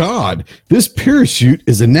dear God, this parachute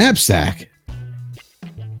is a knapsack.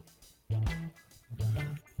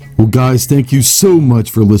 Well, guys, thank you so much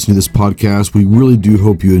for listening to this podcast. We really do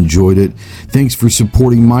hope you enjoyed it. Thanks for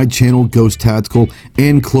supporting my channel, Ghost Tactical,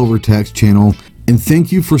 and Clover Tax channel. And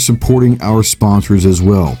thank you for supporting our sponsors as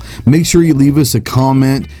well. Make sure you leave us a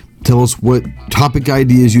comment. Tell us what topic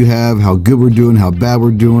ideas you have, how good we're doing, how bad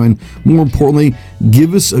we're doing. More importantly,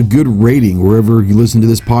 give us a good rating wherever you listen to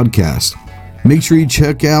this podcast. Make sure you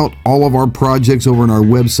check out all of our projects over on our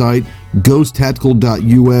website,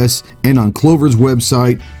 ghosttactical.us, and on Clover's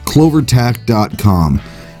website, clovertac.com.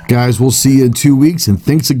 Guys, we'll see you in 2 weeks, and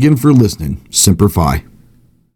thanks again for listening. Semper Fi.